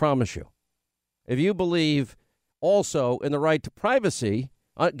crimes, I promise you. If you believe also in the right to privacy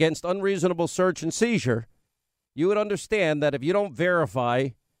against unreasonable search and seizure, you would understand that if you don't verify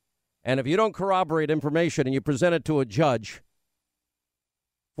and if you don't corroborate information and you present it to a judge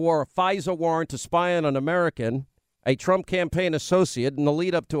for a FISA warrant to spy on an American, a Trump campaign associate in the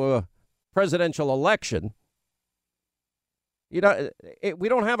lead up to a presidential election, we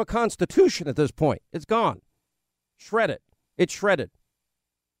don't have a constitution at this point. It's gone. Shredded. It's shredded.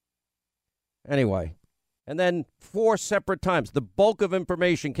 Anyway, and then 4 separate times, the bulk of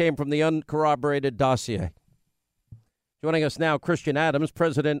information came from the uncorroborated dossier. Joining us now, Christian Adams,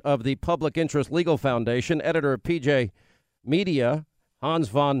 president of the Public Interest Legal Foundation, editor of PJ Media. Hans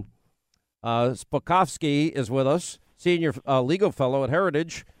von Spakovsky is with us, senior legal fellow at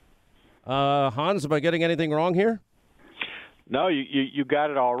Heritage. Hans, am I getting anything wrong here? No, you got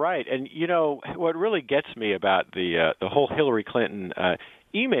it all right. And, what really gets me about the whole Hillary Clinton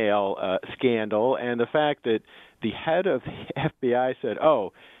email scandal and the fact that the head of the FBI said,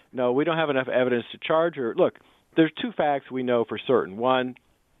 oh, no, we don't have enough evidence to charge her. Look, there's 2 facts we know for certain. 1,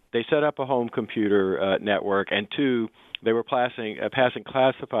 they set up a home computer network, and 2, they were passing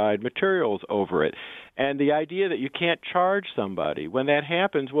classified materials over it. And the idea that you can't charge somebody when that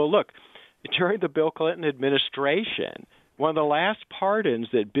happens, well, look, during the Bill Clinton administration, one of the last pardons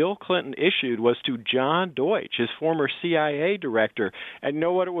that Bill Clinton issued was to John Deutsch, his former CIA director. And you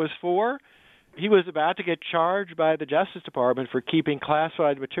know what it was for? He was about to get charged by the Justice Department for keeping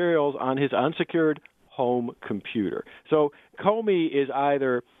classified materials on his unsecured home computer. So Comey is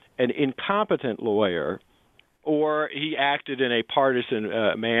either an incompetent lawyer or he acted in a partisan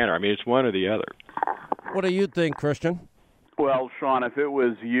manner. I mean, it's one or the other. What do you think, Christian? Well, Sean, if it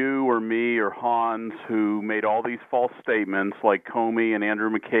was you or me or Hans who made all these false statements like Comey and Andrew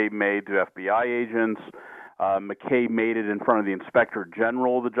McCabe made to FBI agents, McCabe made it in front of the Inspector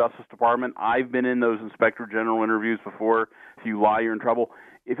General of the Justice Department. I've been in those Inspector General interviews before. If you lie, you're in trouble.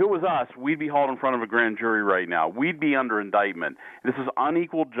 If it was us, we'd be hauled in front of a grand jury right now. We'd be under indictment. This is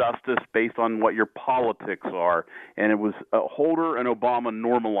unequal justice based on what your politics are, and it was Holder and Obama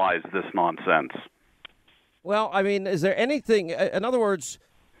normalized this nonsense. Well, I mean, is there anything, in other words,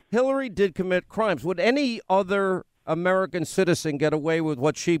 Hillary did commit crimes. Would any other American citizen get away with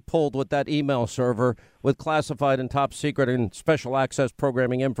what she pulled with that email server with classified and top secret and special access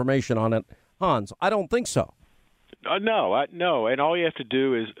programming information on it? Hans, I don't think so. No. And all you have to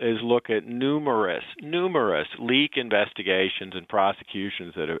do is look at numerous leak investigations and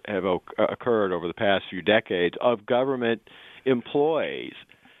prosecutions that have occurred over the past few decades of government employees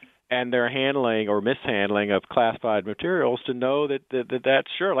and their handling or mishandling of classified materials to know that's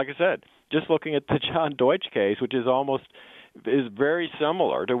sure. Like I said, just looking at the John Deutsch case, which is very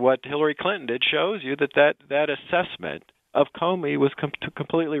similar to what Hillary Clinton did, shows you that assessment of Comey was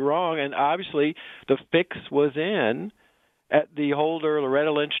completely wrong. And obviously the fix was in at the Holder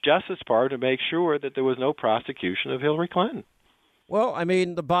Loretta Lynch Justice Department to make sure that there was no prosecution of Hillary Clinton. Well, I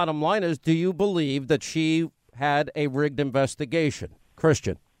mean, the bottom line is, do you believe that she had a rigged investigation?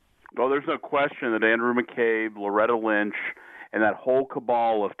 Christian? Well, there's no question that Andrew McCabe, Loretta Lynch, and that whole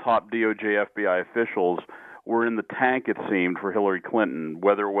cabal of top DOJ FBI officials were in the tank, it seemed, for Hillary Clinton,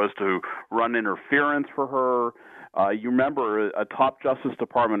 whether it was to run interference for her, You remember a top Justice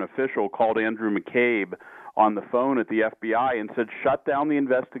Department official called Andrew McCabe on the phone at the FBI and said, shut down the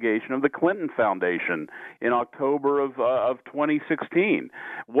investigation of the Clinton Foundation in October of 2016.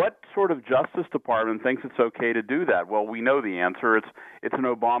 What sort of Justice Department thinks it's okay to do that? Well, we know the answer. It's an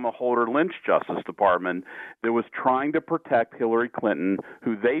Obama Holder Lynch Justice Department that was trying to protect Hillary Clinton,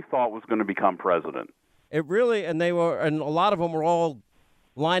 who they thought was going to become president. It really, and a lot of them were all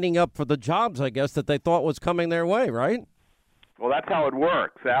lining up for the jobs, I guess, that they thought was coming their way, right? Well, that's how it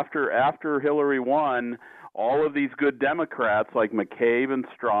works. After Hillary won, all of these good Democrats like McCabe and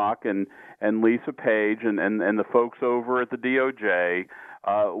Strzok and Lisa Page and the folks over at the DOJ,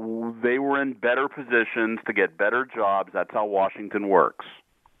 they were in better positions to get better jobs. That's how Washington works.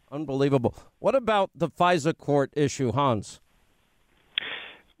 Unbelievable. What about the FISA court issue, Hans?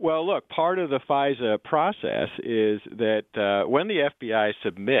 Well, look, part of the FISA process is that when the FBI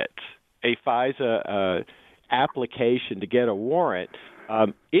submits a FISA application to get a warrant,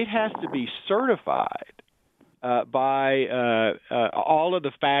 it has to be certified by all of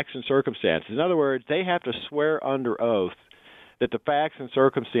the facts and circumstances. In other words, they have to swear under oath that the facts and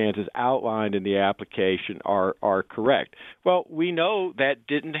circumstances outlined in the application are correct. Well, we know that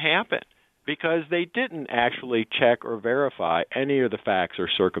didn't happen because they didn't actually check or verify any of the facts or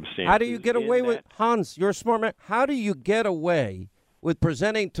circumstances. How do you get away with, Hans, you're a smart man, how do you get away with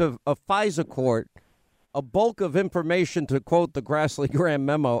presenting to a FISA court a bulk of information, to quote the Grassley-Graham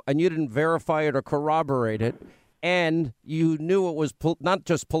memo, and you didn't verify it or corroborate it, and you knew it was not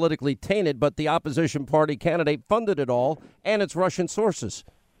just politically tainted, but the opposition party candidate funded it all, and it's Russian sources?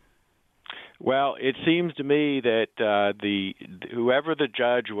 Well, it seems to me that whoever the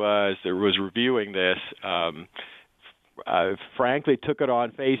judge was that was reviewing this, frankly, took it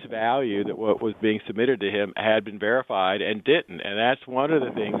on face value that what was being submitted to him had been verified and didn't. And that's one of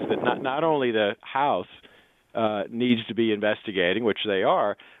the things that not only the House needs to be investigating, which they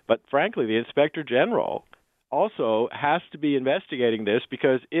are, but frankly, the Inspector General also has to be investigating this,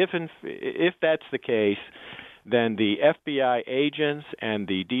 because if that's the case, then the FBI agents and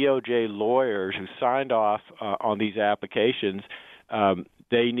the DOJ lawyers who signed off on these applications,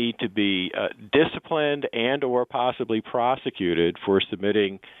 they need to be disciplined and or possibly prosecuted for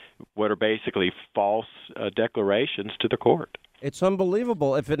submitting what are basically false declarations to the court. It's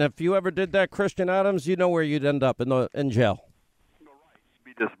unbelievable. If you ever did that, Christian Adams, you know where you'd end up in jail. You'd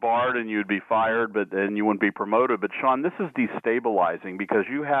be disbarred and you'd be fired, but then you wouldn't be promoted. But Sean, this is destabilizing because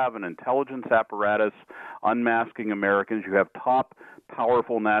you have an intelligence apparatus unmasking Americans. You have top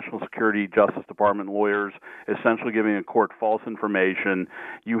powerful national security Justice Department lawyers essentially giving a court false information.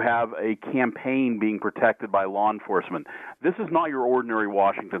 You have a campaign being protected by law enforcement. This is not your ordinary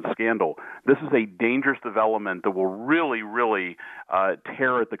Washington scandal. This is a dangerous development that will really, really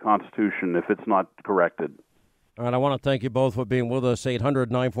tear at the Constitution if it's not corrected. All right, I want to thank you both for being with us.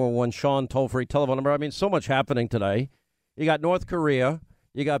 800-941-SEAN, toll-free telephone number. I mean, so much happening today. You got North Korea.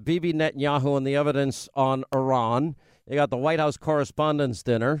 You got Bibi Netanyahu and the evidence on Iran. You got the White House Correspondents'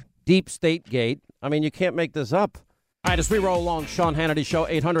 Dinner, Deep State Gate. I mean, you can't make this up. All right, as we roll along, Sean Hannity Show,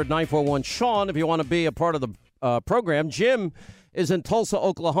 800-941-SEAN, if you want to be a part of the program. Jim is in Tulsa,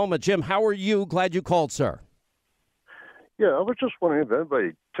 Oklahoma. Jim, how are you? Glad you called, sir. Yeah, I was just wondering if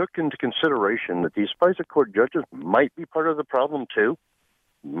anybody took into consideration that these FISA court judges might be part of the problem, too,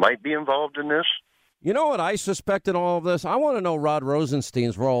 might be involved in this. You know what I suspect in all of this? I want to know Rod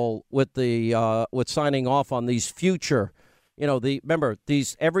Rosenstein's role with with signing off on these future, remember,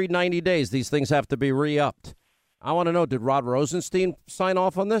 these every 90 days, these things have to be re-upped. I want to know, did Rod Rosenstein sign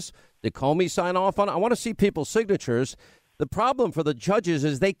off on this? Did Comey sign off on it? I want to see people's signatures. The problem for the judges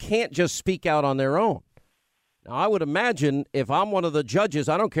is they can't just speak out on their own. Now, I would imagine if I'm one of the judges,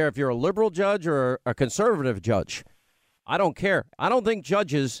 I don't care if you're a liberal judge or a conservative judge. I don't care. I don't think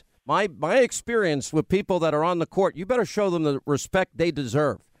judges, my experience with people that are on the court, you better show them the respect they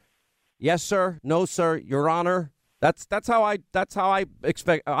deserve. Yes, sir. No, sir. Your Honor. That's how I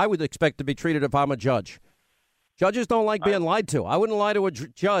expect. I would expect to be treated if I'm a judge. Judges don't like being lied to. I wouldn't lie to a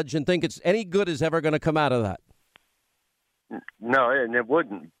judge and think it's any good is ever going to come out of that. No, and it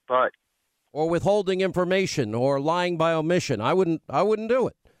wouldn't. But or withholding information or lying by omission. I wouldn't do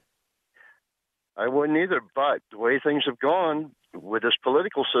it. I wouldn't either. But the way things have gone with this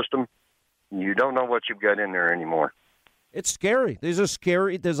political system, you don't know what you've got in there anymore. It's scary. These are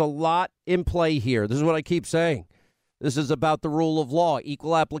scary. There's a lot in play here. This is what I keep saying. This is about the rule of law,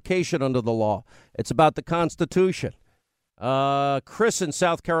 equal application under the law. It's about the Constitution. Chris in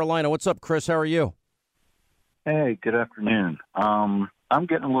South Carolina. What's up, Chris? How are you? Hey, good afternoon. I'm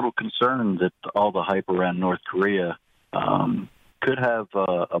getting a little concerned that all the hype around North Korea, could have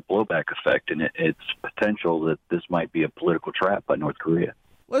a blowback effect, and it's potential that this might be a political trap by North Korea.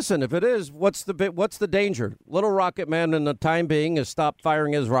 Listen, if it is, what's the danger? Little Rocket Man, in the time being, has stopped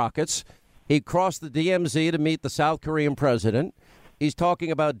firing his rockets. He crossed the DMZ to meet the South Korean president. He's talking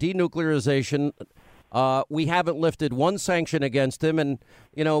about denuclearization. We haven't lifted one sanction against him, and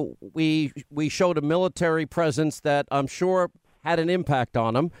we showed a military presence that I'm sure had an impact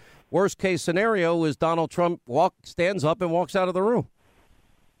on him. Worst case scenario is Donald Trump stands up and walks out of the room.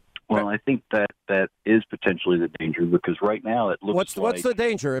 Well, I think that is potentially the danger, because right now it looks What's the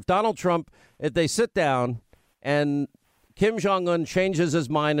danger? If Donald Trump, if they sit down and Kim Jong-un changes his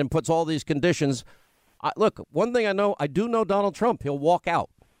mind and puts all these conditions, look, one thing I do know Donald Trump, he'll walk out.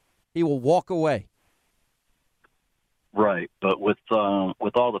 He will walk away. Right, but with all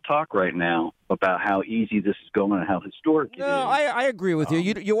the talk right now about how easy this is going and how historic it is. I agree with you.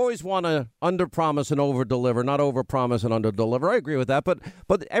 You always want to under-promise and over-deliver, not over-promise and under-deliver. I agree with that.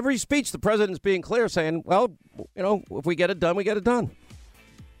 But every speech, the president's being clear, saying, well, if we get it done, we get it done.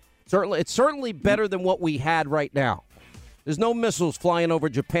 It's certainly better than what we had right now. There's no missiles flying over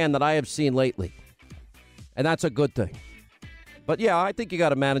Japan that I have seen lately, and that's a good thing. But, yeah, I think you got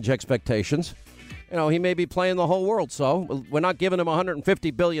to manage expectations. He may be playing the whole world, so we're not giving him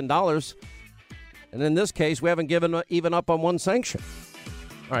 $150 billion. And in this case, we haven't given even up on one sanction.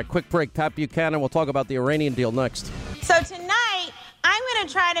 All right, quick break. Pat Buchanan, we'll talk about the Iranian deal next. So tonight, I'm going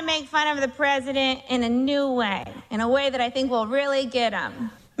to try to make fun of the president in a new way, in a way that I think will really get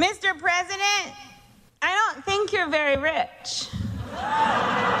him. Mr. President, I don't think you're very rich.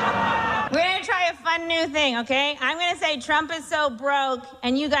 We're going to try a fun new thing, okay? I'm going to say Trump is so broke,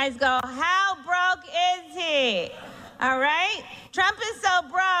 and you guys go, how broke is he? All right? Trump is so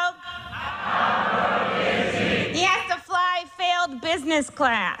broke. How broke is he? He has to fly failed business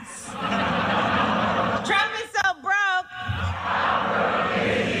class. Trump is so broke. How broke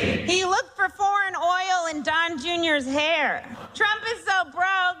is he? He looked for foreign oil in Don Jr.'s hair. Trump is so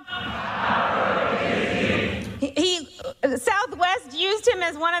broke. How broke is he? Southwest used him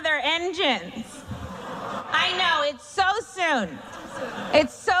as one of their engines. I know, it's so soon.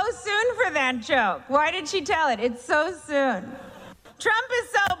 It's so soon for that joke. Why did she tell it? It's so soon. Trump is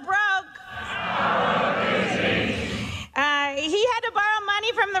so broke. He had to borrow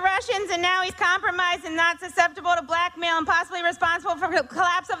money from the Russians, and now he's compromised and not susceptible to blackmail and possibly responsible for the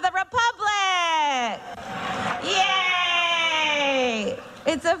collapse of the Republic. Yay!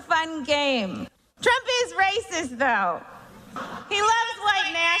 It's a fun game. Trump is racist, though. He loves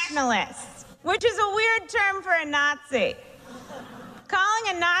white nationalists, which is a weird term for a Nazi.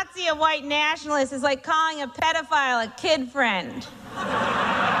 Calling a Nazi a white nationalist is like calling a pedophile a kid friend.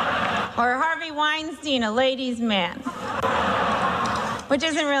 Or Harvey Weinstein a ladies' man. Which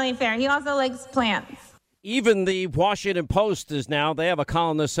isn't really fair. He also likes plants. Even the Washington Post they have a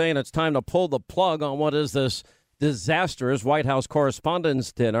columnist saying it's time to pull the plug on what is this disastrous White House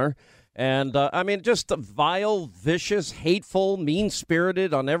Correspondents' Dinner. And, just vile, vicious, hateful,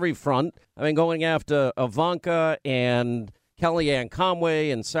 mean-spirited on every front. Going after Ivanka and Kellyanne Conway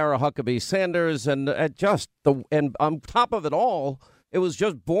and Sarah Huckabee Sanders. And and on top of it all, it was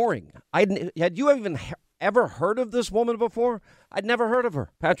just boring. Had you even ever heard of this woman before? I'd never heard of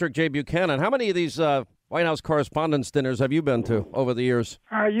her. Patrick J. Buchanan, how many of these White House Correspondents' Dinners have you been to over the years?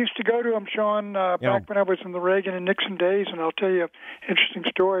 I used to go to them, Sean, back when I was in the Reagan and Nixon days, and I'll tell you an interesting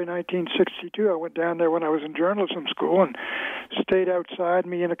story. In 1962, I went down there when I was in journalism school and stayed outside,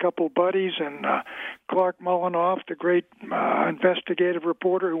 me and a couple of buddies, and Clark Mullinoff, the great investigative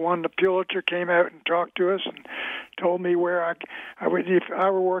reporter who won the Pulitzer, came out and talked to us and told me where I would, if I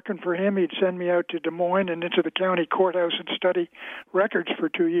were working for him, he'd send me out to Des Moines and into the county courthouse and study records for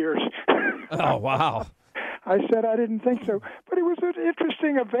 2 years. Oh, wow. I said I didn't think so. But it was an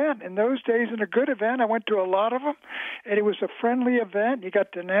interesting event in those days, and a good event. I went to a lot of them, and it was a friendly event. You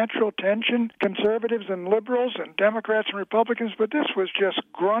got the natural tension, conservatives and liberals and Democrats and Republicans, but this was just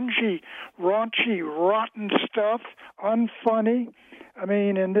grungy, raunchy, rotten stuff, unfunny.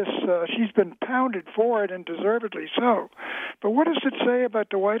 And this, she's been pounded for it, and deservedly so. But what does it say about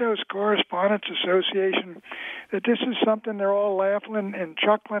the White House Correspondents Association that this is something they're all laughing and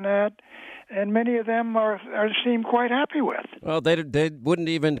chuckling at, and many of them seem quite happy with? Well, they wouldn't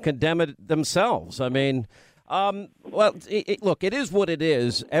even condemn it themselves. Look, it is what it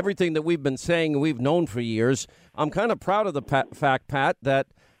is. Everything that we've been saying and we've known for years. I'm kind of proud of the fact, Pat, that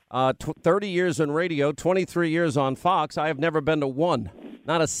 30 years in radio, 23 years on Fox, I have never been to one.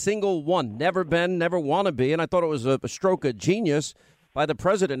 Not a single one. Never been, never want to be. And I thought it was a stroke of genius by the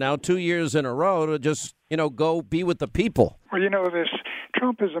president now 2 years in a row to just, go be with the people. Well, this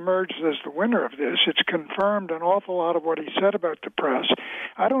Trump has emerged as the winner of this. It's confirmed an awful lot of what he said about the press.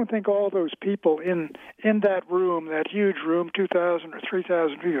 I don't think all those people in that room, that huge room, 2,000 or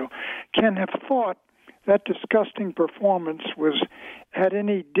 3,000 people, can have thought that disgusting performance had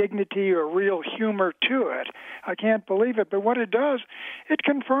any dignity or real humor to it. I can't believe it. But what it does, it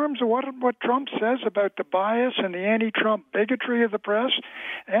confirms what Trump says about the bias and the anti-Trump bigotry of the press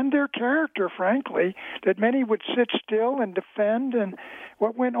and their character, frankly, that many would sit still and defend and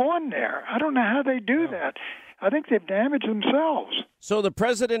what went on there. I don't know how they do that. I think they've damaged themselves. So the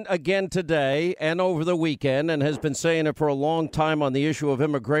president again today and over the weekend, and has been saying it for a long time on the issue of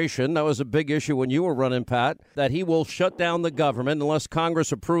immigration. That was a big issue when you were running, Pat, that he will shut down the government unless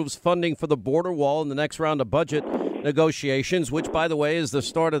Congress approves funding for the border wall in the next round of budget negotiations, which, by the way, is the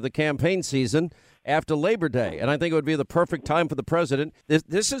start of the campaign season after Labor Day. And I think it would be the perfect time for the president.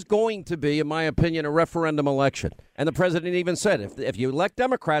 This is going to be, in my opinion, a referendum election. And the president even said, if you elect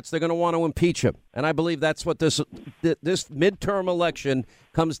Democrats, they're going to want to impeach him. And I believe that's what this midterm election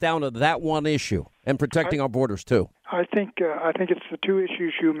comes down to, that one issue, and protecting our borders, too. I think it's the two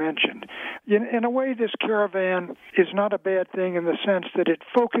issues you mentioned. In a way, this caravan is not a bad thing in the sense that it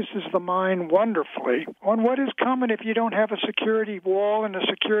focuses the mind wonderfully on what is coming if you don't have a security wall and a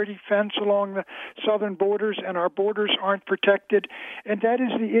security fence along the southern borders and our borders aren't protected. And that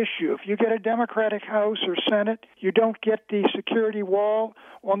is the issue. If you get a Democratic House or Senate, you don't get the security wall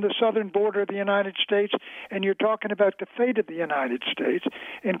on the southern border of the United States, and you're talking about the fate of the United States.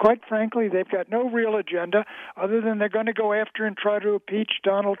 And quite frankly, they've got no real agenda other than they're going to go after and try to impeach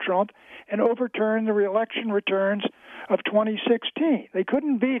Donald Trump and overturn the election returns of 2016. They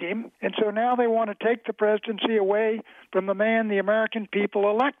couldn't beat him, and so now they want to take the presidency away from the man the American people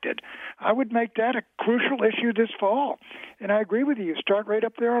elected. I would make that a crucial issue this fall. And I agree with you. Start right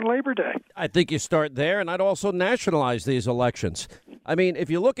up there on Labor Day. I think you start there, and I'd also nationalize these elections. I mean,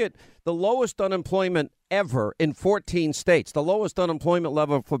 if you look at the lowest unemployment ever in 14 states, the lowest unemployment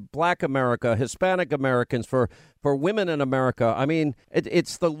level for Black America, Hispanic Americans, for women in America. I mean,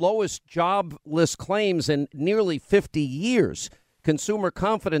 it's the lowest jobless claims in nearly 50 years. Consumer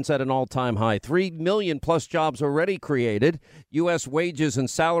confidence at an all-time high. 3 million plus jobs already created. U.S. wages and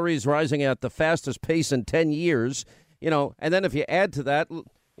salaries rising at the fastest pace in 10 years. And then if you add to that,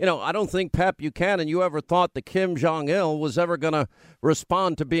 I don't think, Pat Buchanan, you ever thought that Kim Jong-il was ever going to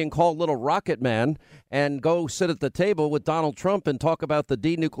respond to being called Little Rocket Man and go sit at the table with Donald Trump and talk about the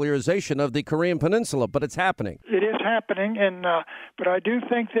denuclearization of the Korean Peninsula. But it's happening. It is happening, but I do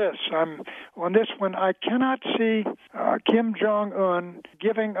think this. On this one, I cannot see Kim Jong-un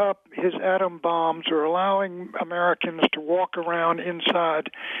giving up his atom bombs or allowing Americans to walk around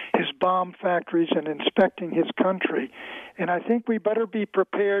inside his bomb factories and inspecting his country. And I think we better be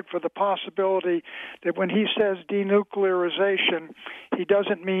prepared for the possibility that when he says denuclearization, he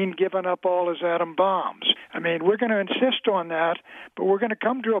doesn't mean giving up all his atom bombs. I mean, we're going to insist on that, but we're going to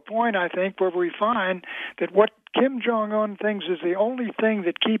come to a point, I think, where we find that what Kim Jong-un thinks is the only thing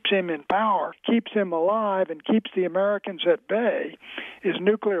that keeps him in power, keeps him alive, and keeps the Americans at bay is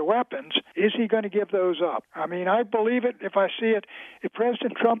nuclear weapons. Is he going to give those up? I mean, I believe it if I see it. If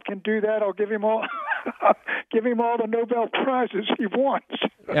President Trump can do that, I'll give him all the Nobel Prizes he wants.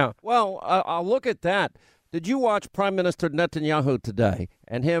 Yeah, well, I'll look at that. Did you watch Prime Minister Netanyahu today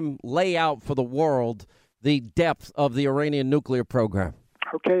and him lay out for the world the depth of the Iranian nuclear program?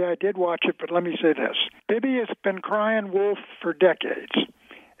 Okay, I did watch it, but let me say this. Bibi has been crying wolf for decades.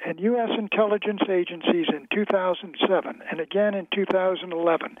 And U.S. intelligence agencies in 2007 and again in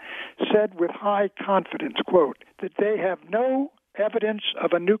 2011 said with high confidence, quote, that they have no evidence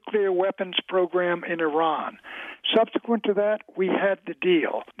of a nuclear weapons program in Iran. Subsequent to that, we had the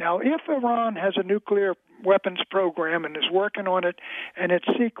deal. Now, if Iran has a nuclear weapons program and is working on it and it's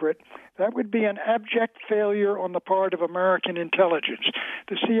secret, that would be an abject failure on the part of American intelligence.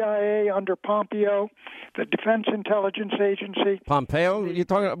 The CIA under Pompeo, the Defense Intelligence Agency. Pompeo? You're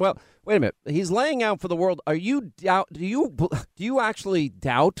talking about, well, wait a minute. He's laying out for the world. Do you actually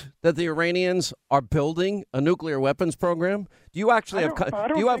doubt that the Iranians are building a nuclear weapons program? Do you actually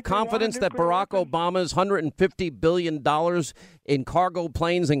have confidence that Barack Obama's $150 billion in cargo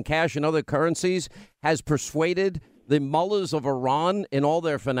planes and cash and other currencies has persuaded the mullahs of Iran in all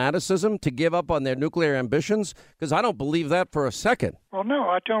their fanaticism to give up on their nuclear ambitions? Because I don't believe that for a second. Well, no,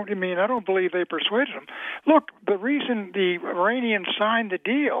 I don't believe they persuaded them. Look, the reason the Iranians signed the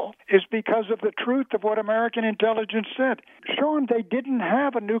deal is because of the truth of what American intelligence said. Sean, they didn't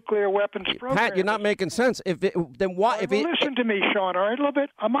have a nuclear weapons program. Pat, you're not making sense. Listen to me, Sean, all right, a little bit.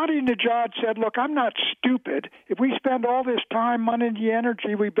 Ahmadinejad said, look, I'm not stupid. If we spend all this time, money, and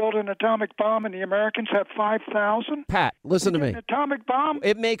energy, we build an atomic bomb and the Americans have 5,000, Pat, listen to me. An atomic bomb?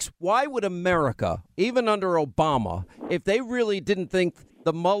 Why would America, even under Obama, if they really didn't think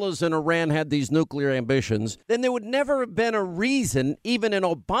the mullahs in Iran had these nuclear ambitions, then there would never have been a reason, even in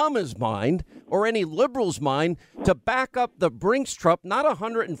Obama's mind or any liberal's mind, to back up the Brinks Trust, not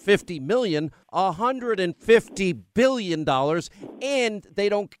 $150 million, $150 billion, and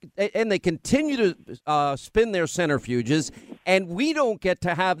they continue to spin their centrifuges, and we don't get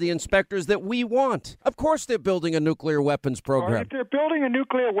to have the inspectors that we want. Of course they're building a nuclear weapons program. Well, if they're building a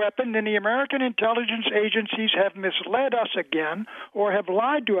nuclear weapon, then the American intelligence agencies have misled us again or have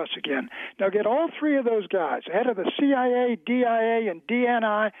lied to us again. Now get all three of those guys, head of the CIA, DIA, and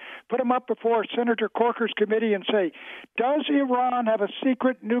DNI, put them up before Senator Corker's committee and say, does Iran have a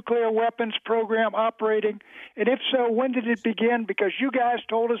secret nuclear weapons program operating? And if so, when did it begin? Because you guys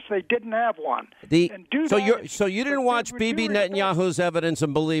told us they didn't have one. So you didn't watch Bibi Netanyahu's evidence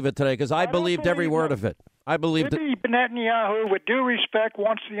and believe it today, because I believed every word of it. I believed it. Bibi Netanyahu, with due respect,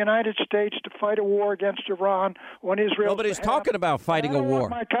 wants the United States to fight a war against Iran on Israel. Nobody's talking about fighting a war. I don't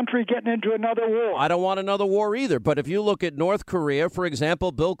want my country getting into another war. I don't want another war either. But if you look at North Korea, for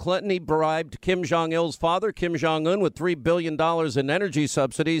example, Bill Clinton, he bribed Kim Jong-il's father, Kim Jong-un, with $3 billion in energy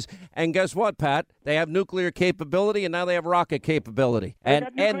subsidies. And guess what, Pat? They have nuclear capability, and now they have rocket capability. They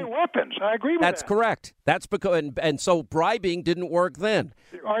got nuclear weapons. I agree with that. That's correct. That's because, and so bribing didn't work then.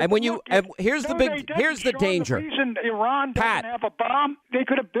 And when you, and here's the danger. The reason Iran doesn't have a bomb, they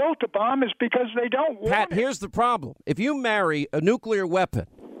could have built a bomb, is because they don't want Pat, here's the problem. If you marry a nuclear weapon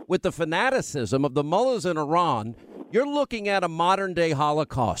with the fanaticism of the mullahs in Iran, you're looking at a modern-day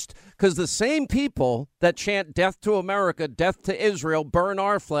Holocaust, because the same people that chant death to America, death to Israel, burn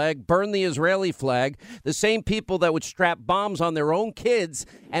our flag, burn the Israeli flag, the same people that would strap bombs on their own kids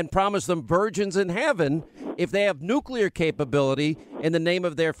and promise them virgins in heaven, if they have nuclear capability in the name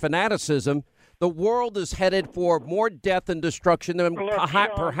of their fanaticism, the world is headed for more death and destruction than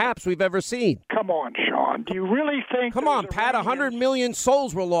perhaps we've ever seen. Come on, Sean. Do you really think... Come on, Pat. 100 million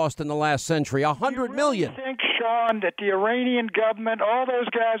souls were lost in the last century. 100 million. Do you really think, Sean, that the Iranian government, all those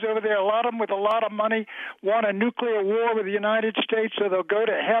guys over there, a lot of them with a lot of money, want a nuclear war with the United States so they'll go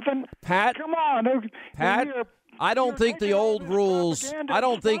to heaven? Pat? Come on. Pat? I don't think the old rules. I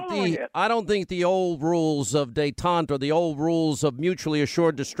don't think the old rules of détente or the old rules of mutually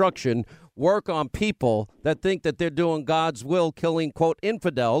assured destruction work on people that think that they're doing God's will, killing, quote,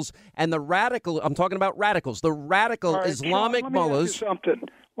 infidels, and the radical. I'm talking about radicals. The radical Islamic mullahs. Something.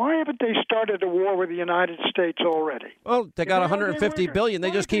 Why haven't they started a war with the United States already? Well, they got $150 billion.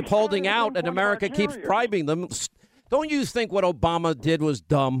 They just keep holding out, and America keeps bribing them. Don't you think what Obama did was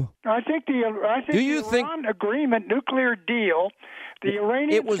dumb? I think the Iran agreement, nuclear deal, the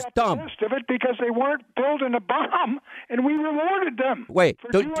Iranians got the best of it because they weren't building a bomb, and we rewarded them. Wait,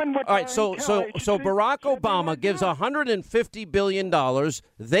 for doing what all right. So Barack Obama gives $150 billion.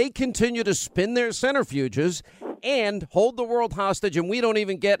 They continue to spin their centrifuges and hold the world hostage, and we don't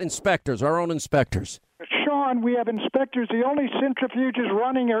even get inspectors, our own inspectors. Sean, we have inspectors. The only centrifuges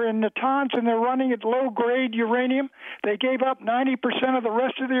running are in Natanz, and they're running at low-grade uranium. They gave up 90% of the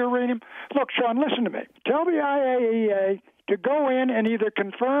rest of the uranium. Look, Sean, listen to me. Tell the IAEA to go in and either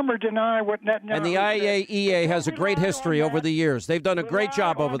confirm or deny what Netanyahu And the IAEA has a great history over the years. They've done a great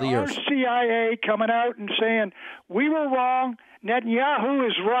job over the years. Our CIA coming out and saying, we were wrong, Netanyahu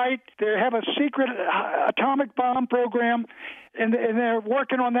is right, they have a secret atomic bomb program, and they're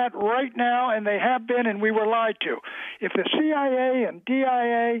working on that right now, and they have been, and we were lied to. If the CIA and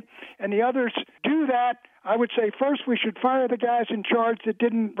DIA and the others do that, I would say first we should fire the guys in charge that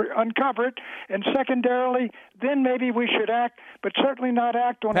didn't uncover it, and secondarily, then maybe we should act, but certainly not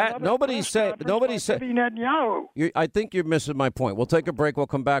act on Pat, another nobody said Netanyahu. I think you're missing my point. We'll take a break. We'll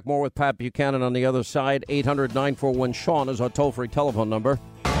come back more with Pat Buchanan on the other side. 800-941-SEAN is our toll-free telephone number.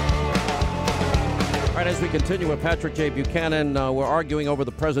 All right, as we continue with Patrick J. Buchanan, we're arguing over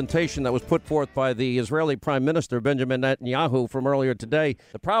the presentation that was put forth by the Israeli Prime Minister, Benjamin Netanyahu, from earlier today.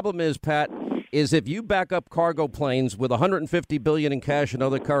 The problem is, Pat, is if you back up cargo planes with $150 billion in cash and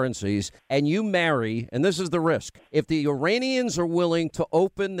other currencies, and you marry, and this is the risk, if the Iranians are willing to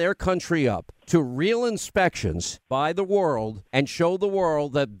open their country up to real inspections by the world and show the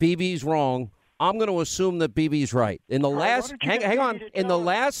world that Bibi's wrong, I'm going to assume that Bibi's right. In the last, hang on, in the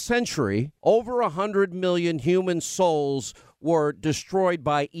last century, over 100 million human souls were destroyed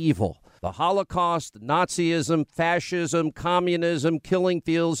by evil. The Holocaust, Nazism, fascism, communism, killing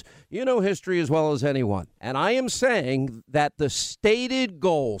fields. You know history as well as anyone. And I am saying that the stated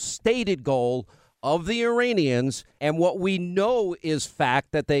goal of the Iranians, and what we know is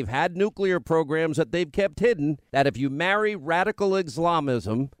fact that they've had nuclear programs that they've kept hidden, that if you marry radical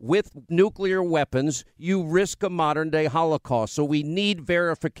Islamism with nuclear weapons, you risk a modern-day Holocaust. So we need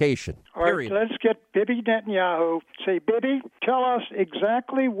verification. All right, so let's get Bibi Netanyahu. Say, Bibi, tell us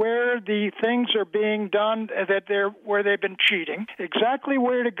exactly where the things are being done where they've been cheating, exactly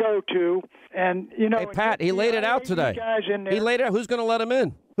where to go to, and Hey, Pat, he laid it out today. He laid it out. Who's going to let him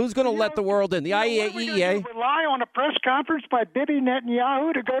in? Who's going to let the world in? The IAEA? Rely on a press conference by Bibi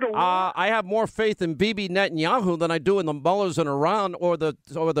Netanyahu to go to war? I have more faith in Bibi Netanyahu than I do in the mullahs in Iran or the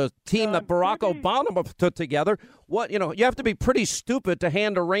team that Barack Obama put together. You have to be pretty stupid to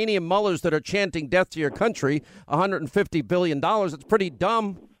hand Iranian mullahs that are chanting death to your country $150 billion. It's pretty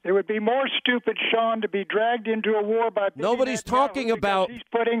dumb. It would be more stupid, Sean, to be dragged into a war by Bibi Nobody's Netanyahu talking about. He's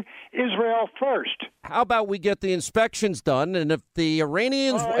putting Israel first. How about we get the inspections done, and if the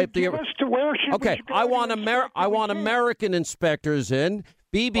Iranians, where should we I want American inspectors in.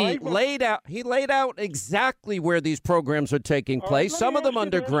 Bibi laid out exactly where these programs are taking place. Some of them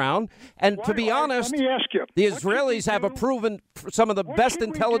underground, and to be honest, let me ask you, the Israelis have proven some of the best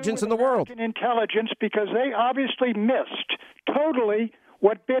intelligence in the world. Intelligence, because they obviously missed totally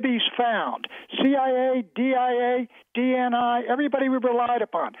what Bibi's found. CIA, DIA, DNI, everybody we relied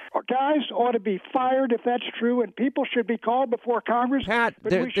upon. Our guys ought to be fired if that's true, and people should be called before Congress. Pat,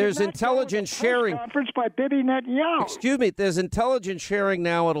 there's intelligence sharing. Conference by Bibi Netanyahu. Excuse me, there's intelligence sharing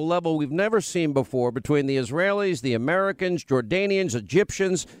now at a level we've never seen before between the Israelis, the Americans, Jordanians,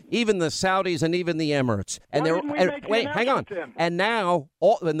 Egyptians, even the Saudis, and even the Emirates. And hang on. And now,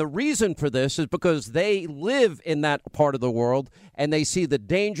 and the reason for this is because they live in that part of the world, and they see the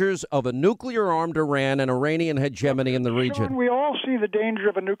dangers of a nuclear-armed Iran and Iranian hegemony in the region. Sean, we all see the danger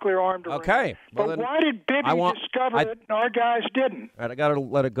of a nuclear-armed Iran. Okay. But why did Bibi discover it and our guys didn't? All right, I got to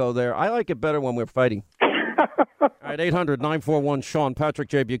let it go there. I like it better when we're fighting. All right, 800-941-SEAN, Patrick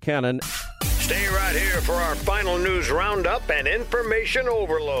J. Buchanan. Stay right here for our final news roundup and information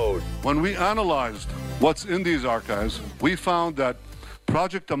overload. When we analyzed what's in these archives, we found that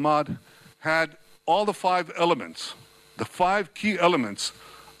Project Ahmad had all the 5 elements, the 5 key elements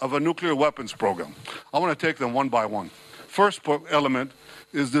of a nuclear weapons program. I want to take them one by one. First element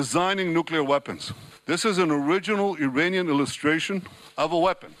is designing nuclear weapons. This is an original Iranian illustration of a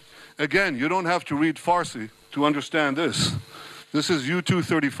weapon. Again, you don't have to read Farsi to understand this. This is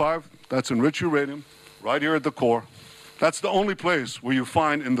U-235, that's enriched uranium, right here at the core. That's the only place where you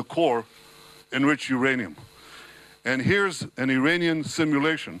find in the core enriched uranium. And here's an Iranian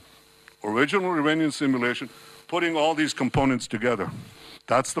simulation, original Iranian simulation, putting all these components together.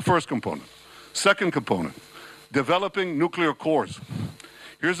 That's the first component. Second component, developing nuclear cores.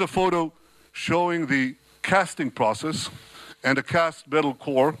 Here's a photo showing the casting process and a cast metal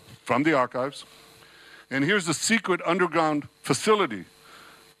core from the archives. And here's the secret underground facility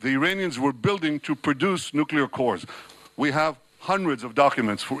the Iranians were building to produce nuclear cores. We have hundreds of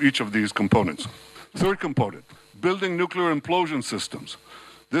documents for each of these components. Third component, building nuclear implosion systems.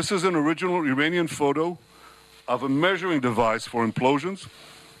 This is an original Iranian photo of a measuring device for implosions.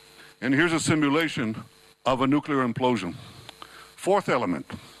 And here's a simulation of a nuclear implosion. Fourth element,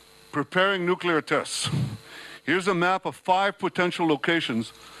 preparing nuclear tests. Here's a map of 5 potential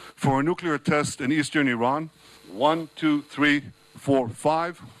locations for a nuclear test in eastern Iran. 1, 2, 3, 4,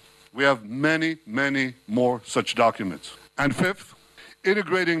 5. We have many, many more such documents. And fifth,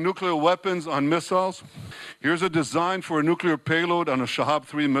 integrating nuclear weapons on missiles. Here's a design for a nuclear payload on a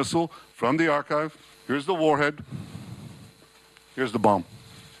Shahab-3 missile from the archive. Here's the warhead. Here's the bomb.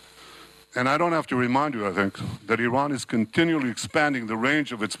 And I don't have to remind you, I think, that Iran is continually expanding the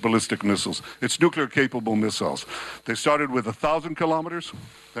range of its ballistic missiles, its nuclear-capable missiles. They started with 1,000 kilometers.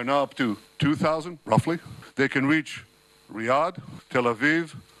 They're now up to 2,000, roughly. They can reach Riyadh, Tel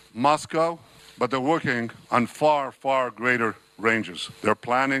Aviv, Moscow, but they're working on far, far greater ranges. They're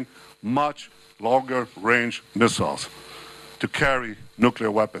planning much longer range missiles to carry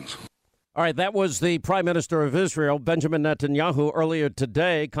nuclear weapons. All right, that was the Prime Minister of Israel, Benjamin Netanyahu, earlier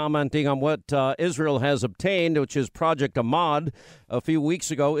today, commenting on what Israel has obtained, which is Project Ahmad. A few weeks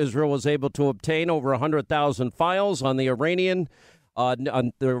ago, Israel was able to obtain over 100,000 files on the Iranian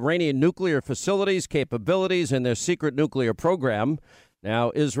nuclear facilities, capabilities, and their secret nuclear program.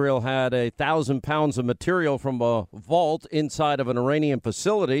 Now, Israel had 1,000 pounds of material from a vault inside of an Iranian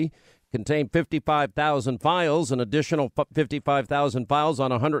facility, contained 55,000 files, an additional 55,000 files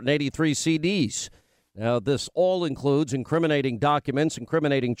on 183 CDs. Now, this all includes incriminating documents,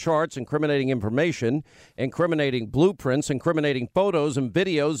 incriminating charts, incriminating information, incriminating blueprints, incriminating photos and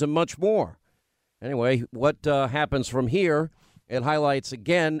videos, and much more. Anyway, what happens from here, it highlights,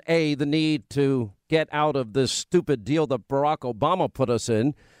 again, the need to get out of this stupid deal that Barack Obama put us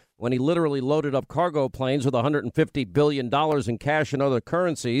in when he literally loaded up cargo planes with $150 billion in cash and other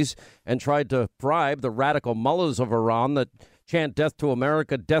currencies and tried to bribe the radical mullahs of Iran that chant death to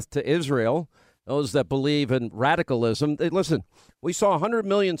America, death to Israel, those that believe in radicalism. Listen, we saw 100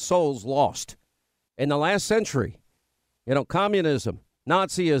 million souls lost in the last century. You know, communism,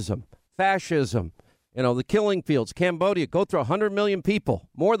 Nazism, fascism, you know, the killing fields, Cambodia, go through 100 million people,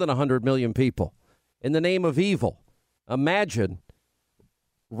 more than 100 million people, in the name of evil. Imagine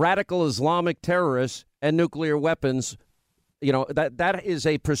radical Islamic terrorists and nuclear weapons. You know, that is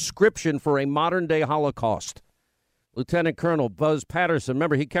a prescription for a modern-day Holocaust. Lieutenant Colonel Buzz Patterson,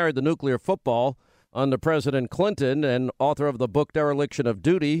 remember, he carried the nuclear football under President Clinton and author of the book Dereliction of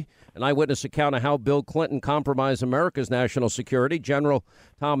Duty, an eyewitness account of how Bill Clinton compromised America's national security. General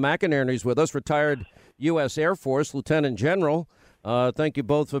Tom McInerney is with us, retired U.S. Air Force Lieutenant General. Thank you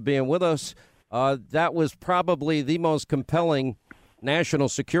both for being with us. That was probably the most compelling national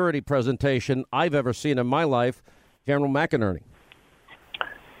security presentation I've ever seen in my life. General McInerney.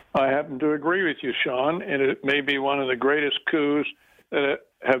 I happen to agree with you, Sean, and it may be one of the greatest coups that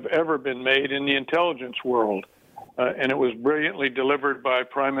have ever been made in the intelligence world. And it was brilliantly delivered by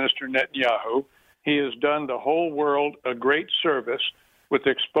Prime Minister Netanyahu. He has done the whole world a great service with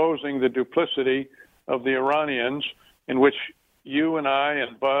exposing the duplicity of the Iranians, in which you and I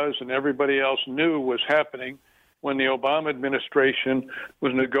and Buzz and everybody else knew was happening when the Obama administration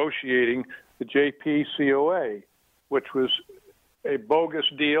was negotiating the JCPOA, which was a bogus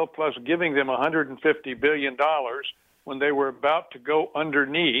deal, plus giving them $150 billion when they were about to go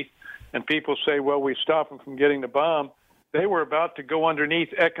underneath. And people say, well, we stopped them from getting the bomb. They were about to go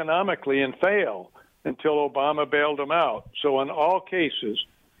underneath economically and fail until Obama bailed them out. So in all cases,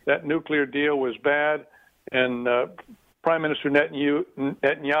 that nuclear deal was bad, and Prime Minister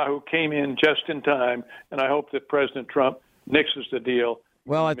Netanyahu came in just in time, and I hope that President Trump nixes the deal.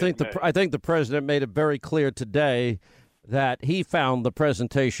 Well, I think the president made it very clear today that he found the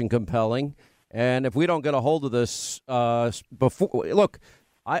presentation compelling, and if we don't get a hold of this before, look,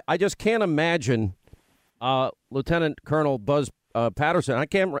 I just can't imagine Lieutenant Colonel Buzz Patterson. I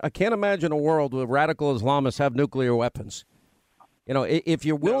can't imagine a world where radical Islamists have nuclear weapons. You know, if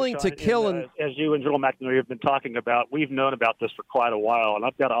you're willing to kill and as you and General McNamara have been talking about, we've known about this for quite a while, and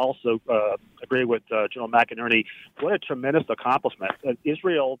I've got to also agree with General McInerney. What a tremendous accomplishment!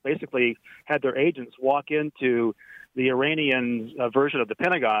 Israel basically had their agents walk into the Iranian version of the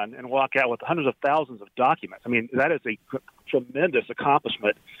Pentagon and walk out with hundreds of thousands of documents. I mean, that is a tremendous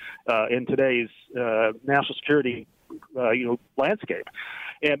accomplishment in today's national security landscape.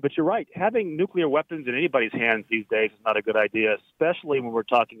 But you're right, having nuclear weapons in anybody's hands these days is not a good idea, especially when we're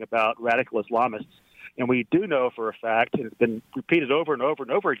talking about radical Islamists. And we do know for a fact, and it's been repeated over and over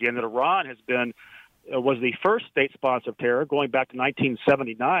and over again, that Iran was the first state sponsor of terror going back to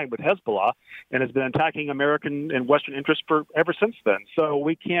 1979 with Hezbollah, and has been attacking American and Western interests ever since then. So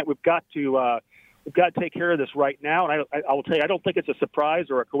we've got to take care of this right now. And I will tell you, I don't think it's a surprise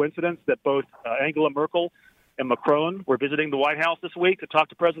or a coincidence that both Angela Merkel and Macron were visiting the White House this week to talk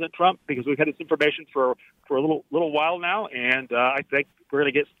to President Trump, because we've had this information for a little while now, and I think we're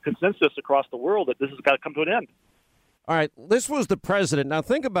going to get consensus across the world that this has got to come to an end. All right, this was the president. Now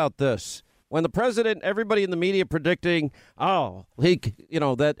think about this. When the president, everybody in the media predicting, that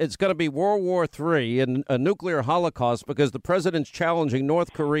it's going to be World War III and a nuclear holocaust because the president's challenging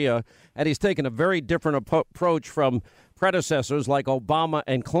North Korea, and he's taken a very different approach from predecessors like Obama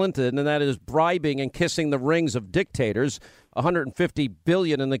and Clinton, and that is bribing and kissing the rings of dictators. $150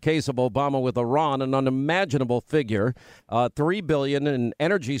 billion in the case of Obama with Iran, an unimaginable figure. $3 billion in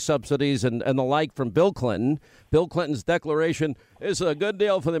energy subsidies and the like from Bill Clinton. Bill Clinton's declaration is a good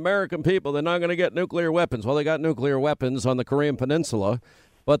deal for the American people. They're not going to get nuclear weapons. Well, they got nuclear weapons on the Korean Peninsula,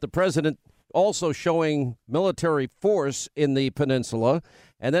 but the president also showing military force in the peninsula,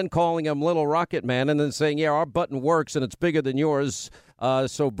 and then calling him Little Rocket Man, and then saying, yeah, our button works and it's bigger than yours,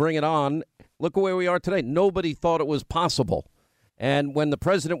 so bring it on. Look where we are today. Nobody thought it was possible. And when the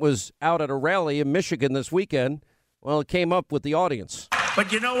president was out at a rally in Michigan this weekend, well, it came up with the audience.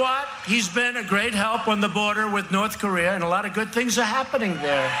 But you know what? He's been a great help on the border with North Korea, and a lot of good things are happening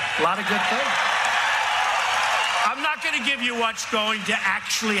there. A lot of good things. I'm not going to give you what's going to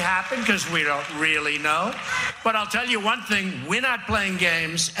actually happen because we don't really know. But I'll tell you one thing, we're not playing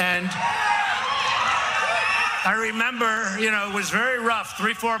games. And I remember, it was very rough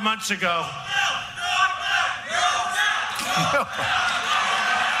 3-4 months ago.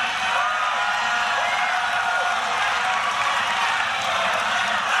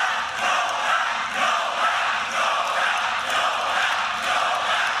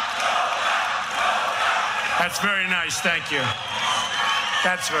 That's very nice. Thank you.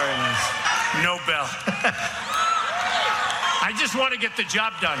 That's very nice. Nobel. I just want to get the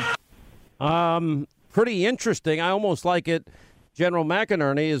job done. Pretty interesting. I almost like it, General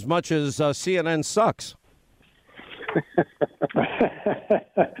McInerney, as much as CNN sucks.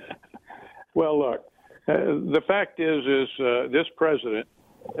 Well, look, the fact is this president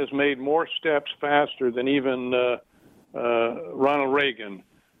has made more steps faster than even Ronald Reagan,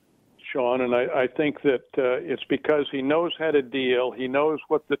 Sean, and I think that it's because he knows how to deal. He knows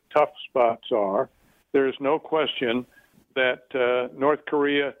what the tough spots are. There is no question that North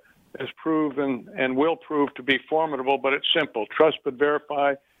Korea has proven and will prove to be formidable, but it's simple. Trust but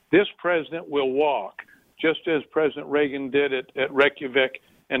verify. This president will walk, just as President Reagan did at Reykjavik,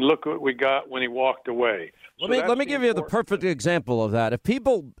 and look what we got when he walked away. Let me give you the perfect example of that. If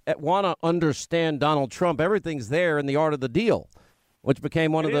people want to understand Donald Trump, everything's there in The Art of the Deal, which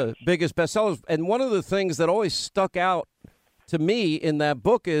became one of the biggest bestsellers. And one of the things that always stuck out to me in that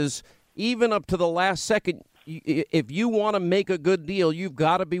book is even up to the last second, if you want to make a good deal, you've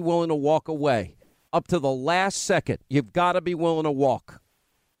got to be willing to walk away. Up to the last second, you've got to be willing to walk.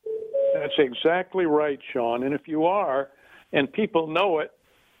 That's exactly right, Sean. And if you are, and people know it,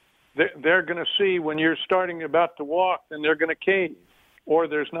 they're going to see when you're about to walk, then they're going to cave, or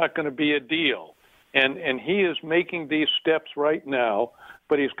there's not going to be a deal. And he is making these steps right now,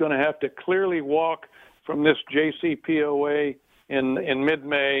 but he's going to have to clearly walk from this JCPOA in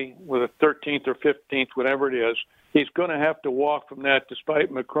mid-May, with the 13th or 15th, whatever it is. He's going to have to walk from that, despite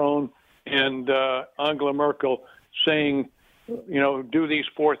Macron and Angela Merkel saying, do these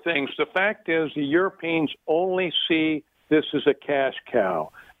four things. The fact is the Europeans only see this as a cash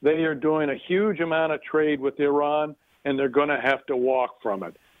cow. They are doing a huge amount of trade with Iran, and they're going to have to walk from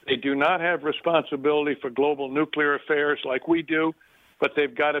it. They do not have responsibility for global nuclear affairs like we do, but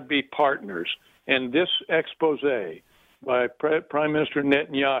they've got to be partners. And this expose by Prime Minister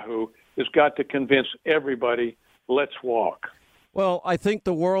Netanyahu has got to convince everybody, let's walk. Well, I think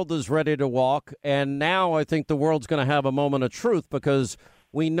the world is ready to walk, and now I think the world's going to have a moment of truth, because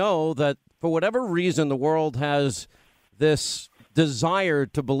we know that for whatever reason the world has this desire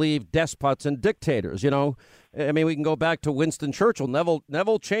to believe despots and dictators. I mean, we can go back to Winston Churchill,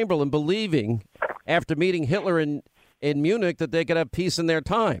 Neville Chamberlain believing after meeting Hitler in Munich that they could have peace in their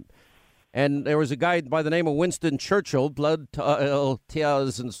time. And there was a guy by the name of Winston Churchill, blood,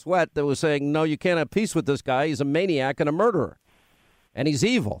 tears, and sweat, that was saying, no, you can't have peace with this guy. He's a maniac and a murderer. And he's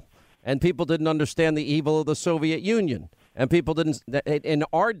evil. And people didn't understand the evil of the Soviet Union. And people didn't, in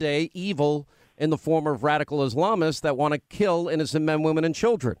our day, evil in the form of radical Islamists that want to kill innocent men, women, and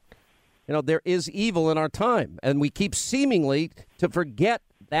children. There is evil in our time. And we keep seemingly to forget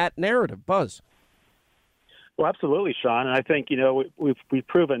that narrative. Buzz. Well, absolutely, Sean. And I think, we've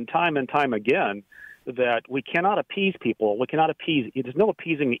proven time and time again that we cannot appease people. We cannot appease. There's no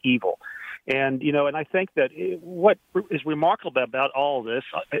appeasing the evil. And, and I think that what is remarkable about all of this,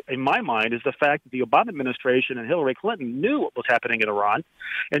 in my mind, is the fact that the Obama administration and Hillary Clinton knew what was happening in Iran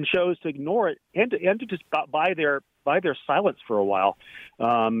and chose to ignore it and to just buy their silence for a while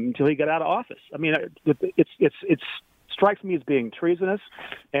until he got out of office. I mean, it's strikes me as being treasonous,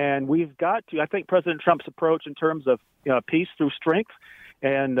 and we've got to. I think President Trump's approach in terms of peace through strength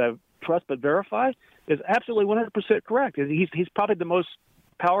and trust but verify is absolutely 100% correct. He's probably the most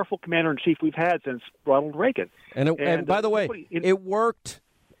powerful commander-in-chief we've had since Ronald Reagan. And by the way, it worked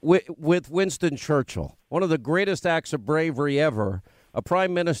with Winston Churchill. One of the greatest acts of bravery ever. A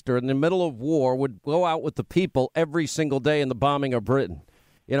prime minister in the middle of war would go out with the people every single day in the bombing of Britain.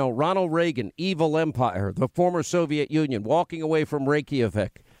 Ronald Reagan, evil empire, the former Soviet Union, walking away from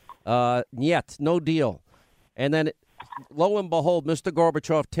Reykjavik. Yet, no deal. And then, lo and behold, Mr.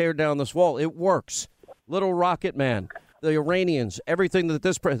 Gorbachev tear down this wall. It works. Little Rocket Man, the Iranians, everything that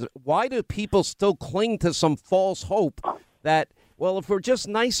this president. Why do people still cling to some false hope that, well, if we're just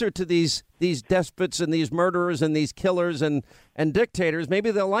nicer to these despots and these murderers and these killers and dictators,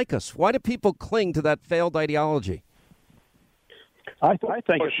 maybe they'll like us? Why do people cling to that failed ideology? I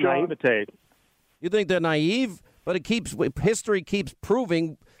think it's naivete. You think they're naive, but history keeps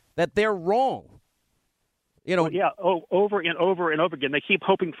proving that they're wrong. Over and over and over again, they keep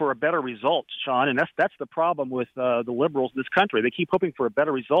hoping for a better result, Sean, and that's the problem with the liberals in this country. They keep hoping for a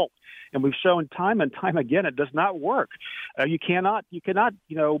better result, and we've shown time and time again it does not work. You cannot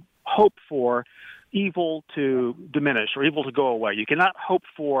hope for evil to diminish or evil to go away. You cannot hope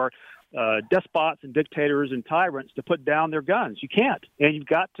for despots and dictators and tyrants to put down their guns. You can't, and you've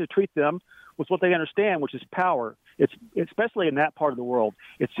got to treat them with what they understand, which is power. It's especially in that part of the world.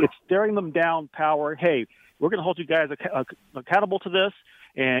 It's staring them down power. Hey, we're going to hold you guys accountable to this,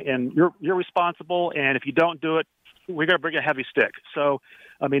 and you're responsible. And if you don't do it, we're going to bring a heavy stick. So,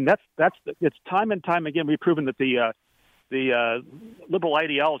 I mean, it's time and time again we've proven that the liberal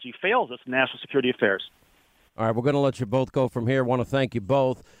ideology fails us in national security affairs. All right, we're going to let you both go from here. I want to thank you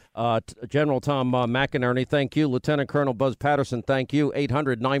both. General Tom McInerney, thank you. Lieutenant Colonel Buzz Patterson, thank you.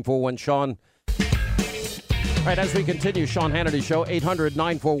 800-941-SEAN. All right, as we continue, Sean Hannity Show,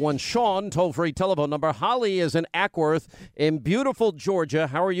 800-941-SEAN, toll-free telephone number. Holly is in Ackworth in beautiful Georgia.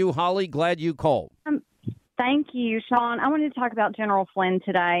 How are you, Holly? Glad you called. Thank you, Sean. I wanted to talk about General Flynn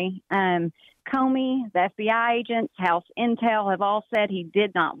today. Comey, the FBI agents, House Intel have all said he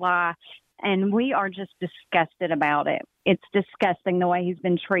did not lie. And we are just disgusted about it. It's disgusting the way he's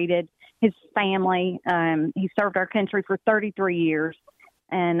been treated. His family, he served our country for 33 years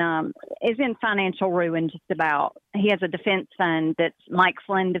and is in financial ruin just about. He has a defense fund that's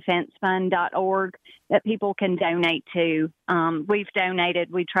MikeFlynnDefenseFund.org that people can donate to. We've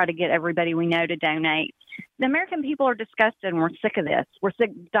donated. We try to get everybody we know to donate. The American people are disgusted and we're sick of this. We're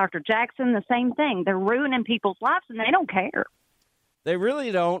sick. Dr. Jackson, the same thing. They're ruining people's lives and they don't care. They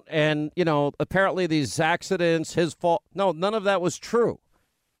really don't. And, you know, apparently these accidents, his fault. No, none of that was true.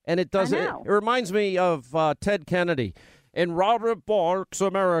 And it doesn't. It reminds me of Ted Kennedy. In Robert Bork's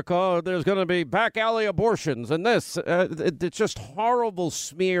America, there's going to be back alley abortions and this. It's just horrible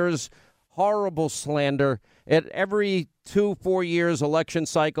smears, horrible slander. At every 2-4 years election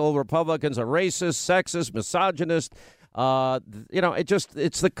cycle, Republicans are racist, sexist, misogynist. You know,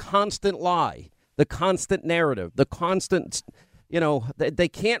 it's the constant lie, the constant narrative, the constant. You know, they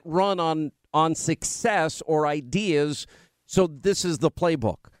can't run on success or ideas, so this is the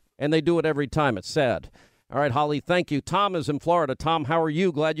playbook, and they do it every time. It's sad. All right, Holly, thank you. Tom is in Florida. Tom, how are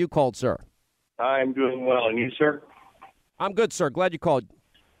you? Glad you called, sir. I'm doing well, and you, sir? I'm good, sir. Glad you called.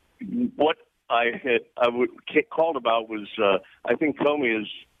 What I called about was I think Comey is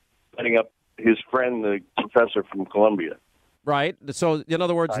setting up his friend, the professor from Columbia. Right. So, in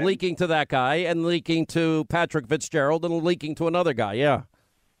other words, leaking to that guy and leaking to Patrick Fitzgerald and leaking to another guy. Yeah.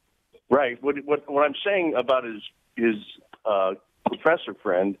 Right. What I'm saying about his professor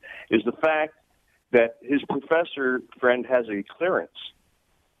friend is the fact that his professor friend has a clearance.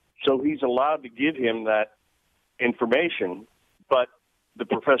 So he's allowed to give him that information, but the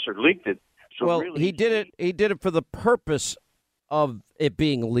professor leaked it. So well, really, he did it for the purpose of it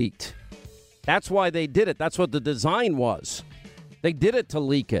being leaked. That's why they did it. That's what the design was. They did it to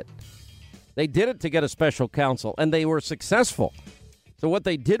leak it. They did it to get a special counsel, and they were successful. So what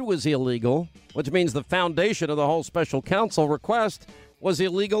they did was illegal, which means the foundation of the whole special counsel request was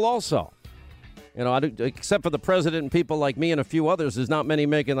illegal also. You know, except for the president and people like me and a few others, there's not many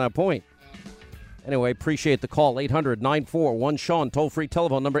making that point. Anyway, appreciate the call. 800-941-SEAN, toll-free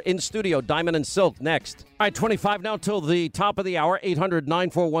telephone number. In studio, Diamond and Silk, next. All right, 25 now till the top of the hour.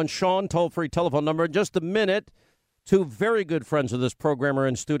 800-941-SEAN, toll-free telephone number. In just a minute, two very good friends of this program are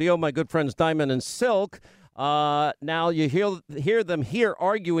in studio, my good friends Diamond and Silk. Now you hear them here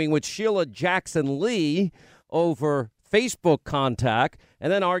arguing with Sheila Jackson Lee over Facebook contact,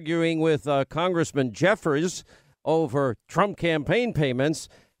 and then arguing with Congressman Jeffries over Trump campaign payments.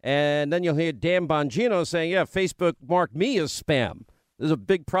 And then you'll hear Dan Bongino saying, yeah, Facebook marked me as spam. This is a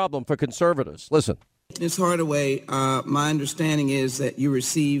big problem for conservatives. Listen. Ms. Hardaway, my understanding is that you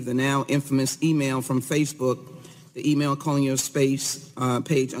received the now infamous email from Facebook, the email calling your space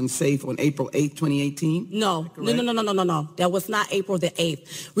page unsafe on April 8th, 2018? No. That was not April the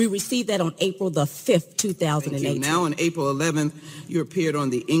 8th. We received that on April the 5th, 2018. Now on April 11th, you appeared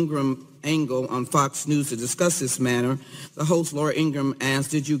on the Ingram Angle on Fox News to discuss this matter. The host, Laura Ingram, asked,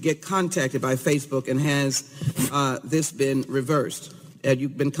 did you get contacted by Facebook, and has this been reversed? Have you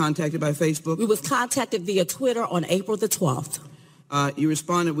been contacted by Facebook? We was contacted via Twitter on April the 12th. You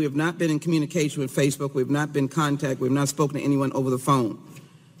responded, we have not been in communication with Facebook. We have not been contacted. We have not spoken to anyone over the phone.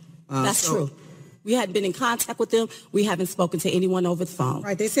 That's true. We hadn't been in contact with them. We haven't spoken to anyone over the phone.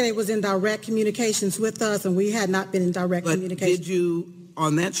 Right. They said it was in direct communications with us, and we had not been in direct communication. Did you,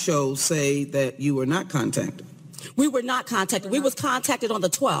 on that show, say that you were not contacted? We were not contacted. We was contacted on the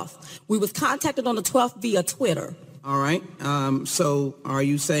 12th. We was contacted on the 12th via Twitter. All right. So are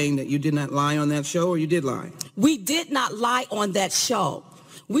you saying that you did not lie on that show, or you did lie? We did not lie on that show.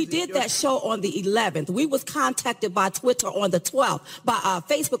 We did that show on the 11th. We was contacted by Twitter on the 12th, by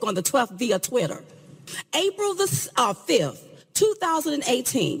Facebook on the 12th via Twitter. April the 5th,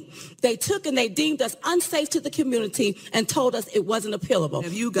 2018, they took and they deemed us unsafe to the community and told us it wasn't appealable.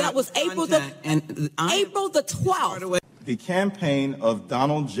 Have you got that was April the 12th. The campaign of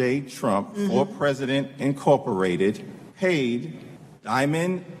Donald J. Trump for President Incorporated paid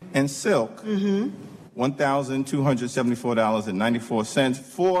Diamond and Silk $1,274.94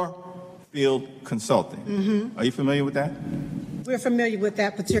 for field consulting. Are you familiar with that? We're familiar with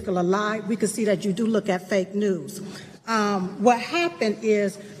that particular lie. We can see that you do look at fake news. What happened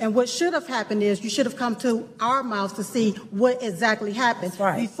is, and what should have happened is, you should have come to our mouths to see what exactly happened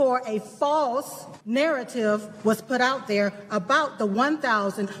before a false narrative was put out there about the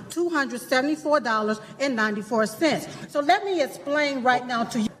 $1,274.94. So let me explain right now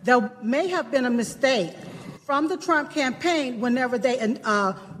to you. There may have been a mistake from the Trump campaign whenever they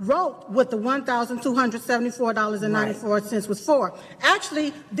wrote what the $1,274.94 was for.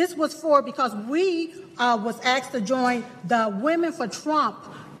 Actually, this was for because we was asked to join the Women for Trump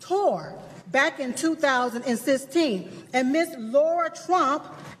tour back in 2016. And Miss Laura Trump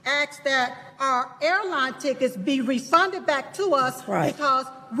asked that our airline tickets be refunded back to us because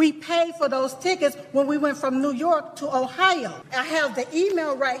we paid for those tickets when we went from New York to Ohio. I have the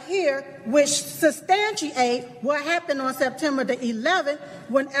email right here which substantiate what happened on September the 11th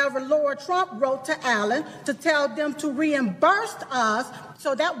whenever Laura Trump wrote to Allen to tell them to reimburse us.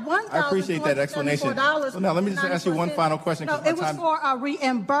 So that $1,000. I appreciate that explanation. So now let me just ask you one final question. No, it was for a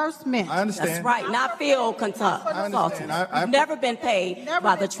reimbursement. I understand. That's right, not field consulting. I've never been paid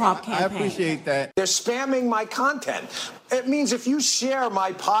by the Trump campaign. I appreciate that. They're spamming my content. It means if you share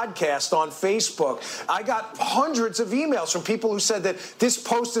my podcast on Facebook, I got hundreds of emails from people who said that this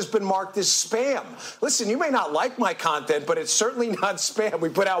post has been marked as spam. Listen, you may not like my content, but it's certainly not spam. We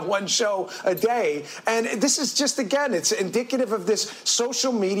put out one show a day. And this is just, again, it's indicative of this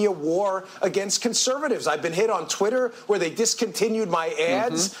social media war against conservatives. I've been hit on Twitter where they discontinued my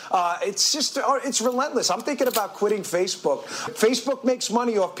ads. It's just, it's relentless. I'm thinking about quitting Facebook. Facebook makes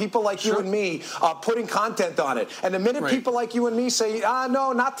money off people like you and me putting content on it. And the minute people like you and me say,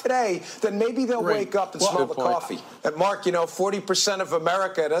 no, not today, then maybe they'll wake up and smell the coffee. And Mark, 40% of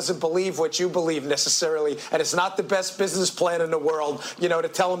America doesn't believe what you believe necessarily, and it's not the best business plan in the world, to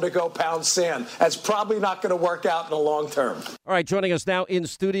tell them to go pound sand. That's probably not going to work out in the long term. All right, joining us now in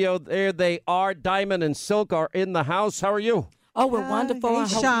studio, there they are. Diamond and Silk are in the house. How are you? Oh, we're wonderful. Hey, I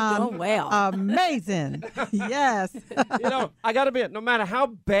hope Sean. you're doing well. Amazing. Yes. I got to admit, no matter how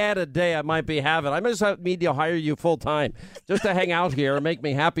bad a day I might be having, I must need to hire you full time just to hang out here and make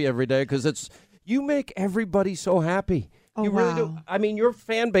me happy every day because you make everybody so happy. Oh, you really do. I mean, your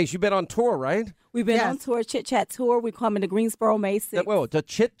fan base, you've been on tour, right? We've been on tour, Chit Chat Tour. We're coming to Greensboro May 6th. The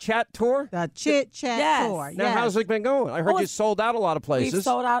Chit Chat Tour? The Chit Chat Tour. Now, how's it been going? I heard you sold out a lot of places. We've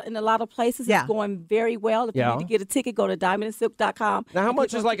sold out in a lot of places. It's going very well. If you need to get a ticket, go to diamondandsilk.com. Now, how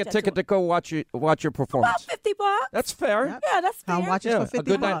much is like a ticket to go watch your performance? About $50. That's fair. Yeah, that's fair. I'll watch it for $50. A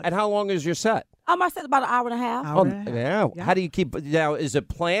good night. And how long is your set? I set about an hour and a half. Yeah. How do you keep now? Is it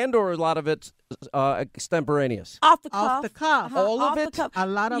planned or a lot of it's extemporaneous? Off the cuff. Off the cuff. All of it? A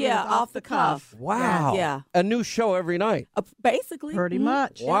lot of it is off the cuff. Wow. Yeah. A new show every night. Basically. Pretty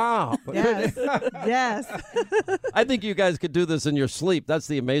much. Wow. Yes. Yes. I think you guys could do this in your sleep. That's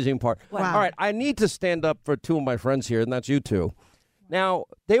the amazing part. Wow. All right. I need to stand up for two of my friends here, and that's you two. Now,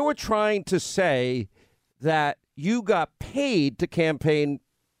 they were trying to say that you got paid to campaign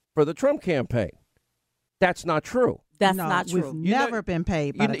for the Trump campaign. That's not true. That's not true. We've never been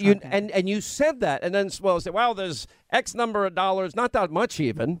paid by the Trump campaign. And you said that, and then say, well, there's X number of dollars, not that much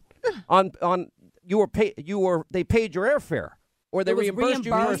even, on they paid your airfare, or they reimbursed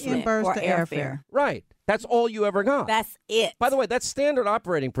you reimbursed the airfare. Right. That's all you ever got. That's it. By the way, that's standard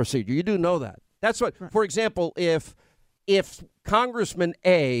operating procedure. You do know that. That's what. For example, if Congressman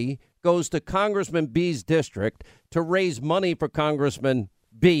A goes to Congressman B's district to raise money for Congressman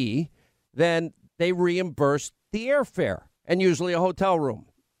B, then they reimburse the airfare and usually a hotel room.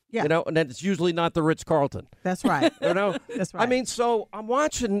 Yeah. And then it's usually not the Ritz-Carlton. That's right. That's right. I mean, so I'm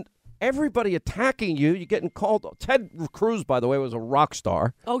watching everybody attacking you. You're getting called. Ted Cruz, by the way, was a rock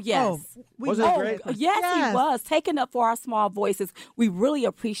star. Oh, yes. Wasn't it great? Yes, he was. Taking up for our small voices. We really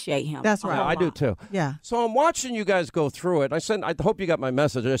appreciate him. That's right. I do, too. Yeah. So I'm watching you guys go through it. I hope you got my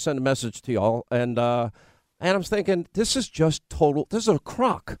message. I sent a message to y'all. And I'm thinking, this is just total. This is a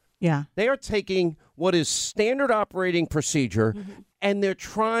crock. Yeah. They are taking what is standard operating procedure, and they're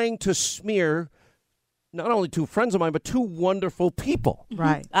trying to smear not only two friends of mine, but two wonderful people.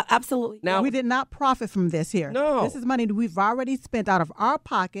 Right. Absolutely. Now, we did not profit from this here. No. This is money that we've already spent out of our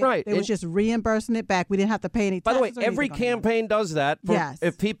pocket. Right. They was just reimbursing it back. We didn't have to pay any By taxes. the way, every campaign does that. Yes.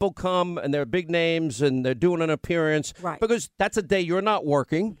 If people come and they're big names and they're doing an appearance. Right. Because that's a day you're not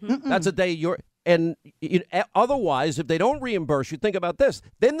working. That's a day you're... And otherwise, if they don't reimburse you, think about this.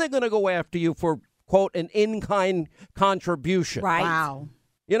 Then they're going to go after you for, quote, an in-kind contribution. Right. Wow.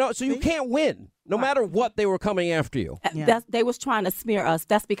 You know, so you can't win. No matter what, they were coming after you. They was trying to smear us.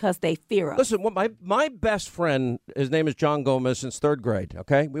 That's because they fear us. Listen, my best friend, his name is John Gomez, since third grade,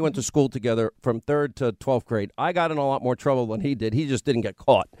 okay? We went to school together from 3rd to 12th grade. I got in a lot more trouble than he did. He just didn't get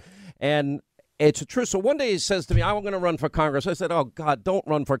caught. And it's true. So one day he says to me, I'm going to run for Congress. I said, oh, God, don't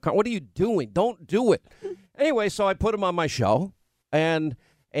run for Congress. What are you doing? Don't do it. Anyway, so I put him on my show. And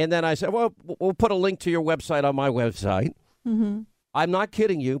then I said, well, we'll put a link to your website on my website. Mm-hmm. I'm not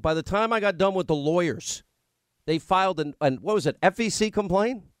kidding you. By the time I got done with the lawyers, they filed an what was it, FEC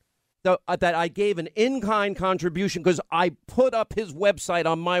complaint? That I gave an in-kind contribution because I put up his website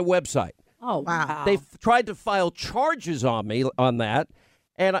on my website. Oh, wow. They tried to file charges on me on that.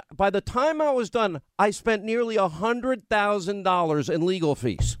 And by the time I was done, I spent nearly $100,000 in legal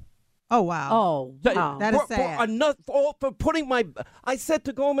fees. Oh, wow. Oh, wow. That is sad. For putting I said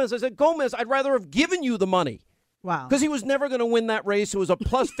to Gomez, Gomez, I'd rather have given you the money. Wow. Because he was never going to win that race. It was a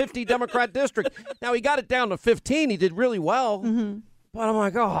plus 50 Democrat district. Now, he got it down to 15. He did really well. Mm-hmm. But I'm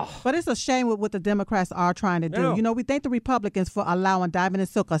like, oh. But it's a shame what the Democrats are trying to do. Yeah. You know, we thank the Republicans for allowing Diamond and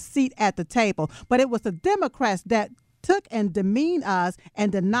Silk a seat at the table. But it was the Democrats that took and demeaned us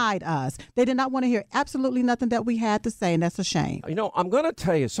and denied us. They did not want to hear absolutely nothing that we had to say, and that's a shame. You know, I'm going to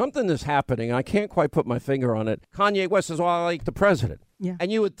tell you, something is happening. I can't quite put my finger on it. Kanye West says, well, I like the president. Yeah.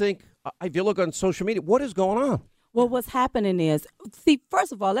 And you would think, if you look on social media, what is going on? Well, what's happening is, see,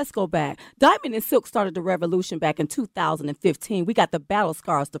 first of all, let's go back. Diamond and Silk started the revolution back in 2015. We got the battle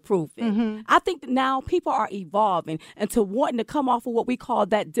scars to prove it. Mm-hmm. I think that now people are evolving into wanting to come off of what we call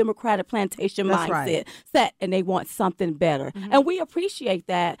that Democratic plantation mindset, and they want something better. Mm-hmm. And we appreciate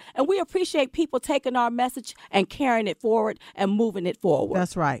that. And we appreciate people taking our message and carrying it forward and moving it forward.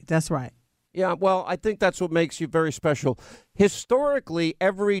 That's right. That's right. Yeah, well, I think that's what makes you very special. Historically,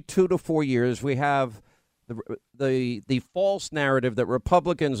 every 2 to 4 years, we have the false narrative that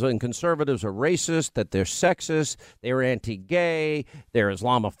Republicans and conservatives are racist, that they're sexist, they're anti-gay, they're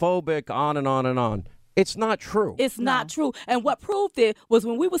Islamophobic, on and on and on. It's not true. It's not true. And what proved it was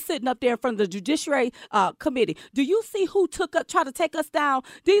when we were sitting up there in front of the Judiciary Committee. Do you see who tried to take us down?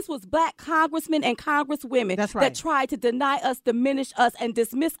 These was black congressmen and congresswomen that tried to deny us, diminish us, and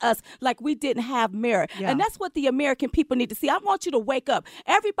dismiss us like we didn't have merit. Yeah. And that's what the American people need to see. I want you to wake up.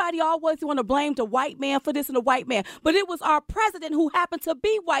 Everybody always want to blame the white man for this and the white man. But it was our president who happened to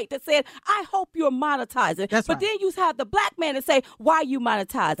be white that said, I hope you're monetizing. But then you have the black man that say, why are you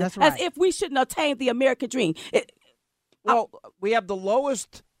monetizing? That's right. As if we shouldn't attain the American dream. We have the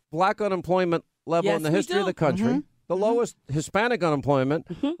lowest black unemployment level in the history of the country. Mm-hmm. The lowest Hispanic unemployment,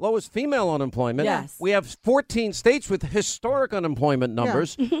 lowest female unemployment. Yes. We have 14 states with historic unemployment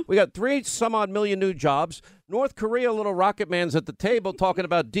numbers. We got 3 some odd million new jobs. North Korea, little rocket man's at the table talking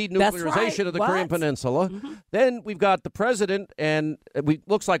about denuclearization of the Korean Peninsula. Then we've got the president, and it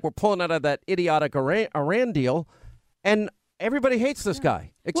looks like we're pulling out of that idiotic Iran deal. And everybody hates this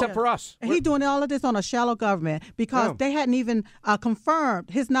guy, except for us. And he's doing all of this on a shallow government because they hadn't even confirmed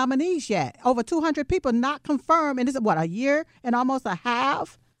his nominees yet. Over 200 people not confirmed, and this is, a year and almost a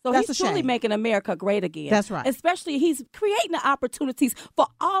half? So That's he's a truly shame. making America great again. That's right. Especially he's creating the opportunities for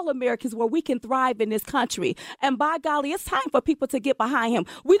all Americans where we can thrive in this country. And by golly, it's time for people to get behind him.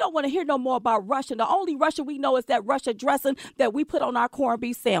 We don't want to hear no more about Russia. The only Russia we know is that Russia dressing that we put on our corned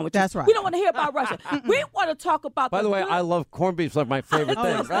beef sandwiches. That's right. We don't want to hear about Russia. We want to talk about By the way, good- I love corned beef. It's like my favorite Oh,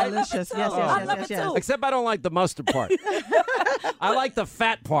 thing, it's right? delicious. Yes, I love it too. Except I don't like the mustard part. I like the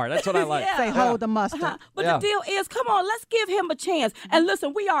fat part. That's what I like. Say, hold the mustard. But the deal is, come on, let's give him a chance. And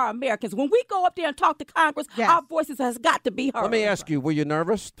listen, we are Americans. When we go up there and talk to Congress, our voices has got to be heard. Let me ask you, were you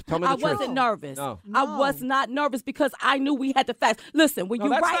nervous? Tell me the I truth. wasn't nervous. No. I was not nervous because I knew we had the facts. Listen, when No,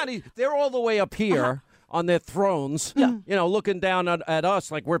 you that's write, not easy. They're all the way up here on their thrones, you know, looking down at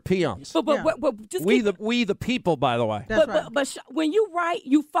us like we're peons. but just we the people, by the way. But when you write,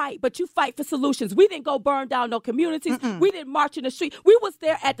 you fight, but you fight for solutions. We didn't go burn down no communities. We didn't march in the street. We was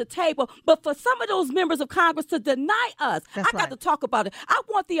there at the table. But for some of those members of Congress to deny us, I got to talk about it. I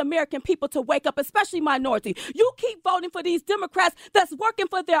want the American people to wake up, especially minority. You keep voting for these Democrats that's working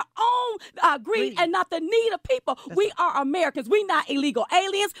for their own greed and not the need of people. We are Americans. We not illegal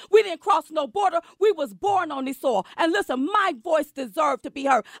aliens. We didn't cross no border. We was born on this soil. And listen, my voice deserved to be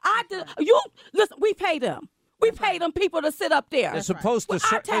heard. Listen, we pay them. We pay them people to sit up there. They're supposed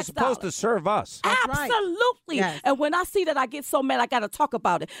to serve us. Absolutely. Yes. And when I see that, I get so mad, I got to talk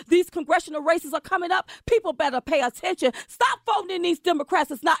about it. These congressional races are coming up. People better pay attention. Stop voting in these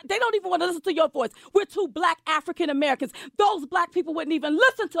Democrats. They don't even want to listen to your voice. We're 2 black African Americans. Those black people wouldn't even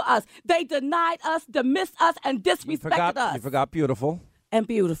listen to us. They denied us, dismissed us, and disrespected us. You forgot beautiful. And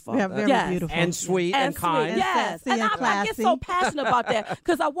beautiful. Yeah, very beautiful. And sweet and kind. Yes. And I get so passionate about that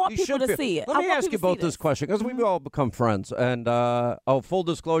because I want people to see it. Let me ask you both this question because we've all become friends. And, full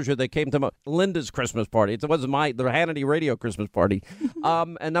disclosure, they came to Linda's Christmas party. It wasn't the Hannity Radio Christmas party.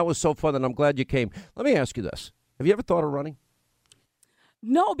 And that was so fun, and I'm glad you came. Let me ask you this. Have you ever thought of running?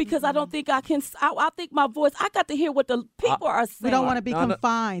 No, because I don't think I can. I think my voice, I got to hear what the people are saying. We don't want to be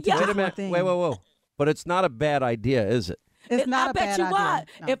confined to just one thing. Wait. But it's not a bad idea, is it? It's not a bad idea. I bet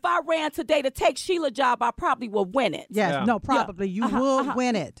you what, if I ran today to take Sheila's job, I probably would win it. Yes, no, probably. You will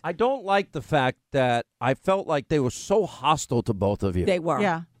win it. I don't like the fact that I felt like they were so hostile to both of you. They were.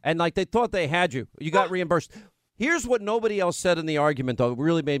 Yeah. And like they thought they had you. You got reimbursed. Here's what nobody else said in the argument, though. It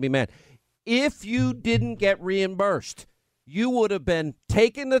really made me mad. If you didn't get reimbursed, you would have been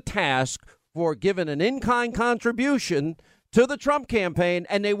taken to task for giving an in-kind contribution to the Trump campaign,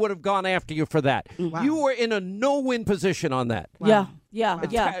 and they would have gone after you for that. Wow. You were in a no-win position on that. Wow. Yeah.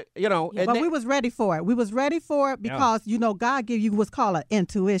 But we was ready for it. We was ready for it because, God give you what's called an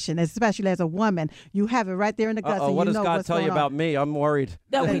intuition, especially as a woman. You have it right there in the guts. What does God tell you about me? I'm worried.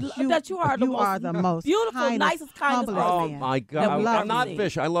 That you are the most beautiful, nicest, kindest person. Oh, my God. I'm not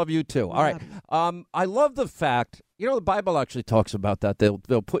fish. I love you, too. All right. I love the fact, the Bible actually talks about that.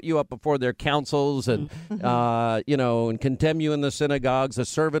 They'll put you up before their councils and, and condemn you in the synagogues. A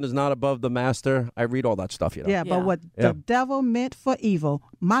servant is not above the master. I read all that stuff, Yeah, but what the devil meant for evil,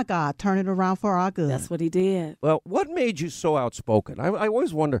 my God, turn it around for our good. That's what he did. Well, what made you so outspoken? I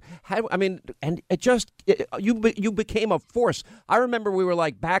always wonder how. And you became a force. I remember we were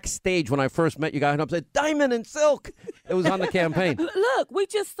like backstage when I first met you guys, and I said, "Diamond and Silk." It was on the campaign. Look, we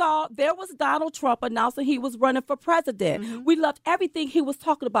just saw there was Donald Trump announcing he was running for president. Mm-hmm. We loved everything he was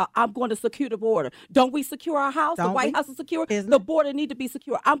talking about. I'm going to secure the border. Don't we secure our house? The White House is secure. The border need to be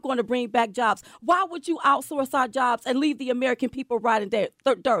secure. I'm going to bring back jobs. Why would you outsource our jobs and leave the American people riding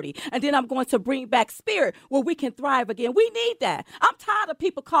dirty? And then I'm going to bring back spirit where we can thrive again. We need that. I'm tired of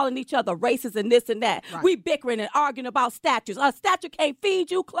people calling each other racist and this and that. Right. We bickering and arguing about statues. A statue can't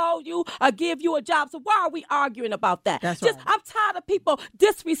feed you, clothe you, or give you a job. So why are we arguing about that? That's right. I'm tired of people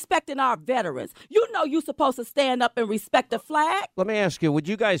disrespecting our veterans. You're supposed to stand up and respect the flag. Let me ask you, would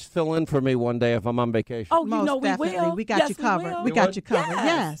you guys fill in for me one day if I'm on vacation? Oh, Most definitely. We will. We got you covered. We got you covered.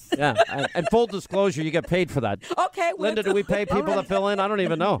 Yes. Yeah. And full disclosure, you get paid for that. Okay. Linda, do we pay people to fill in? I don't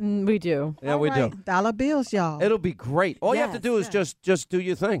even know. We do. Yeah, we do. Dollar bills, y'all. It'll be great. All you have to do is just do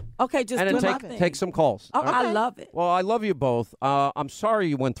your thing. Okay, just do my thing. Take some calls. Oh, okay. I love it. Well, I love you both. I'm sorry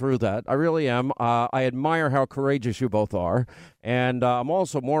you went through that. I really am. I admire how courageous you both are. And I'm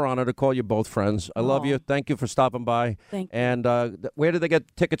also more honored to call you both friends. I love you. Thank you for stopping by. Thank you. And where do they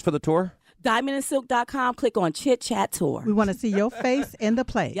get tickets for the tour? DiamondandSilk.com. Click on Chit Chat Tour. We want to see your face in the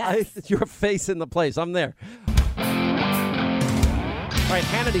place. Yes. Your face in the place. I'm there. All right,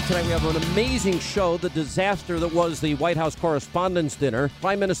 Hannity, tonight we have an amazing show, the disaster that was the White House Correspondents' Dinner.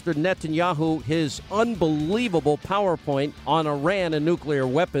 Prime Minister Netanyahu, his unbelievable PowerPoint on Iran and nuclear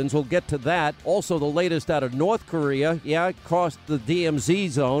weapons. We'll get to that. Also, the latest out of North Korea. Crossed the DMZ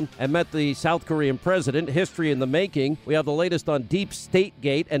zone and met the South Korean president. History in the making. We have the latest on Deep State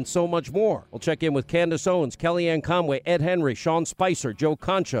Gate and so much more. We'll check in with Candace Owens, Kellyanne Conway, Ed Henry, Sean Spicer, Joe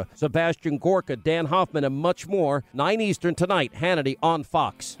Concha, Sebastian Gorka, Dan Hoffman, and much more. 9 Eastern tonight, Hannity on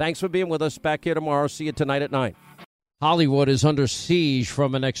Fox. Thanks for being with us. Back here tomorrow. See you tonight at 9. Hollywood is under siege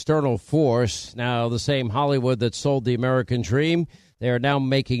from an external force. Now, the same Hollywood that sold the American dream, they are now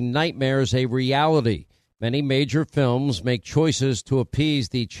making nightmares a reality. Many major films make choices to appease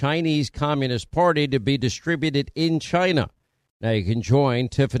the Chinese Communist Party to be distributed in China. Now you can join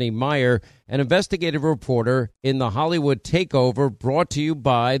Tiffany Meyer, an investigative reporter in the Hollywood Takeover, brought to you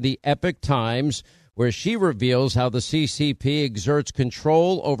by the Epoch Times, where she reveals how the CCP exerts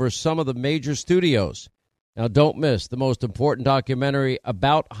control over some of the major studios. Now, don't miss the most important documentary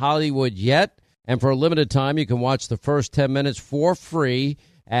about Hollywood yet. And for a limited time, you can watch the first 10 minutes for free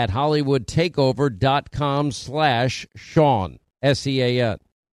at HollywoodTakeover.com/Sean, SEAN.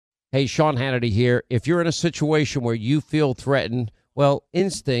 Hey, Sean Hannity here. If you're in a situation where you feel threatened, well,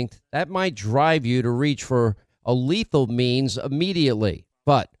 instinct, that might drive you to reach for a lethal means immediately.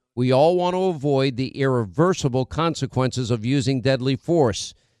 But we all want to avoid the irreversible consequences of using deadly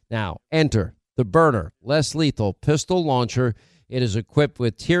force. Now, enter the Byrna less lethal pistol launcher. It is equipped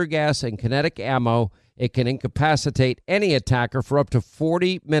with tear gas and kinetic ammo. It can incapacitate any attacker for up to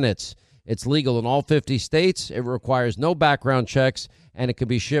 40 minutes. It's legal in all 50 states. It requires no background checks, and it can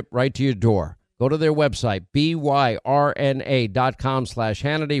be shipped right to your door. Go to their website,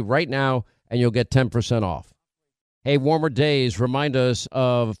 byrna.com/Hannity right now, and you'll get 10% off. Hey, warmer days remind us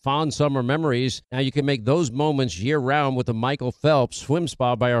of fond summer memories. Now you can make those moments year-round with the Michael Phelps Swim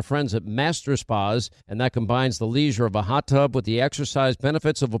Spa by our friends at Master Spas, and that combines the leisure of a hot tub with the exercise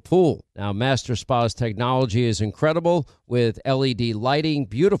benefits of a pool. Now, Master Spa's technology is incredible with LED lighting,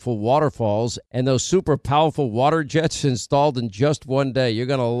 beautiful waterfalls, and those super powerful water jets installed in just one day. You're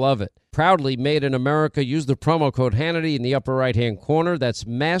going to love it. Proudly made in America. Use the promo code Hannity in the upper right-hand corner. That's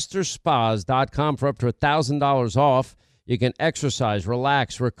masterspas.com for up to $1,000 off. You can exercise,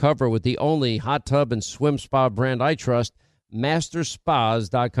 relax, recover with the only hot tub and swim spa brand I trust,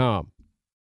 masterspas.com.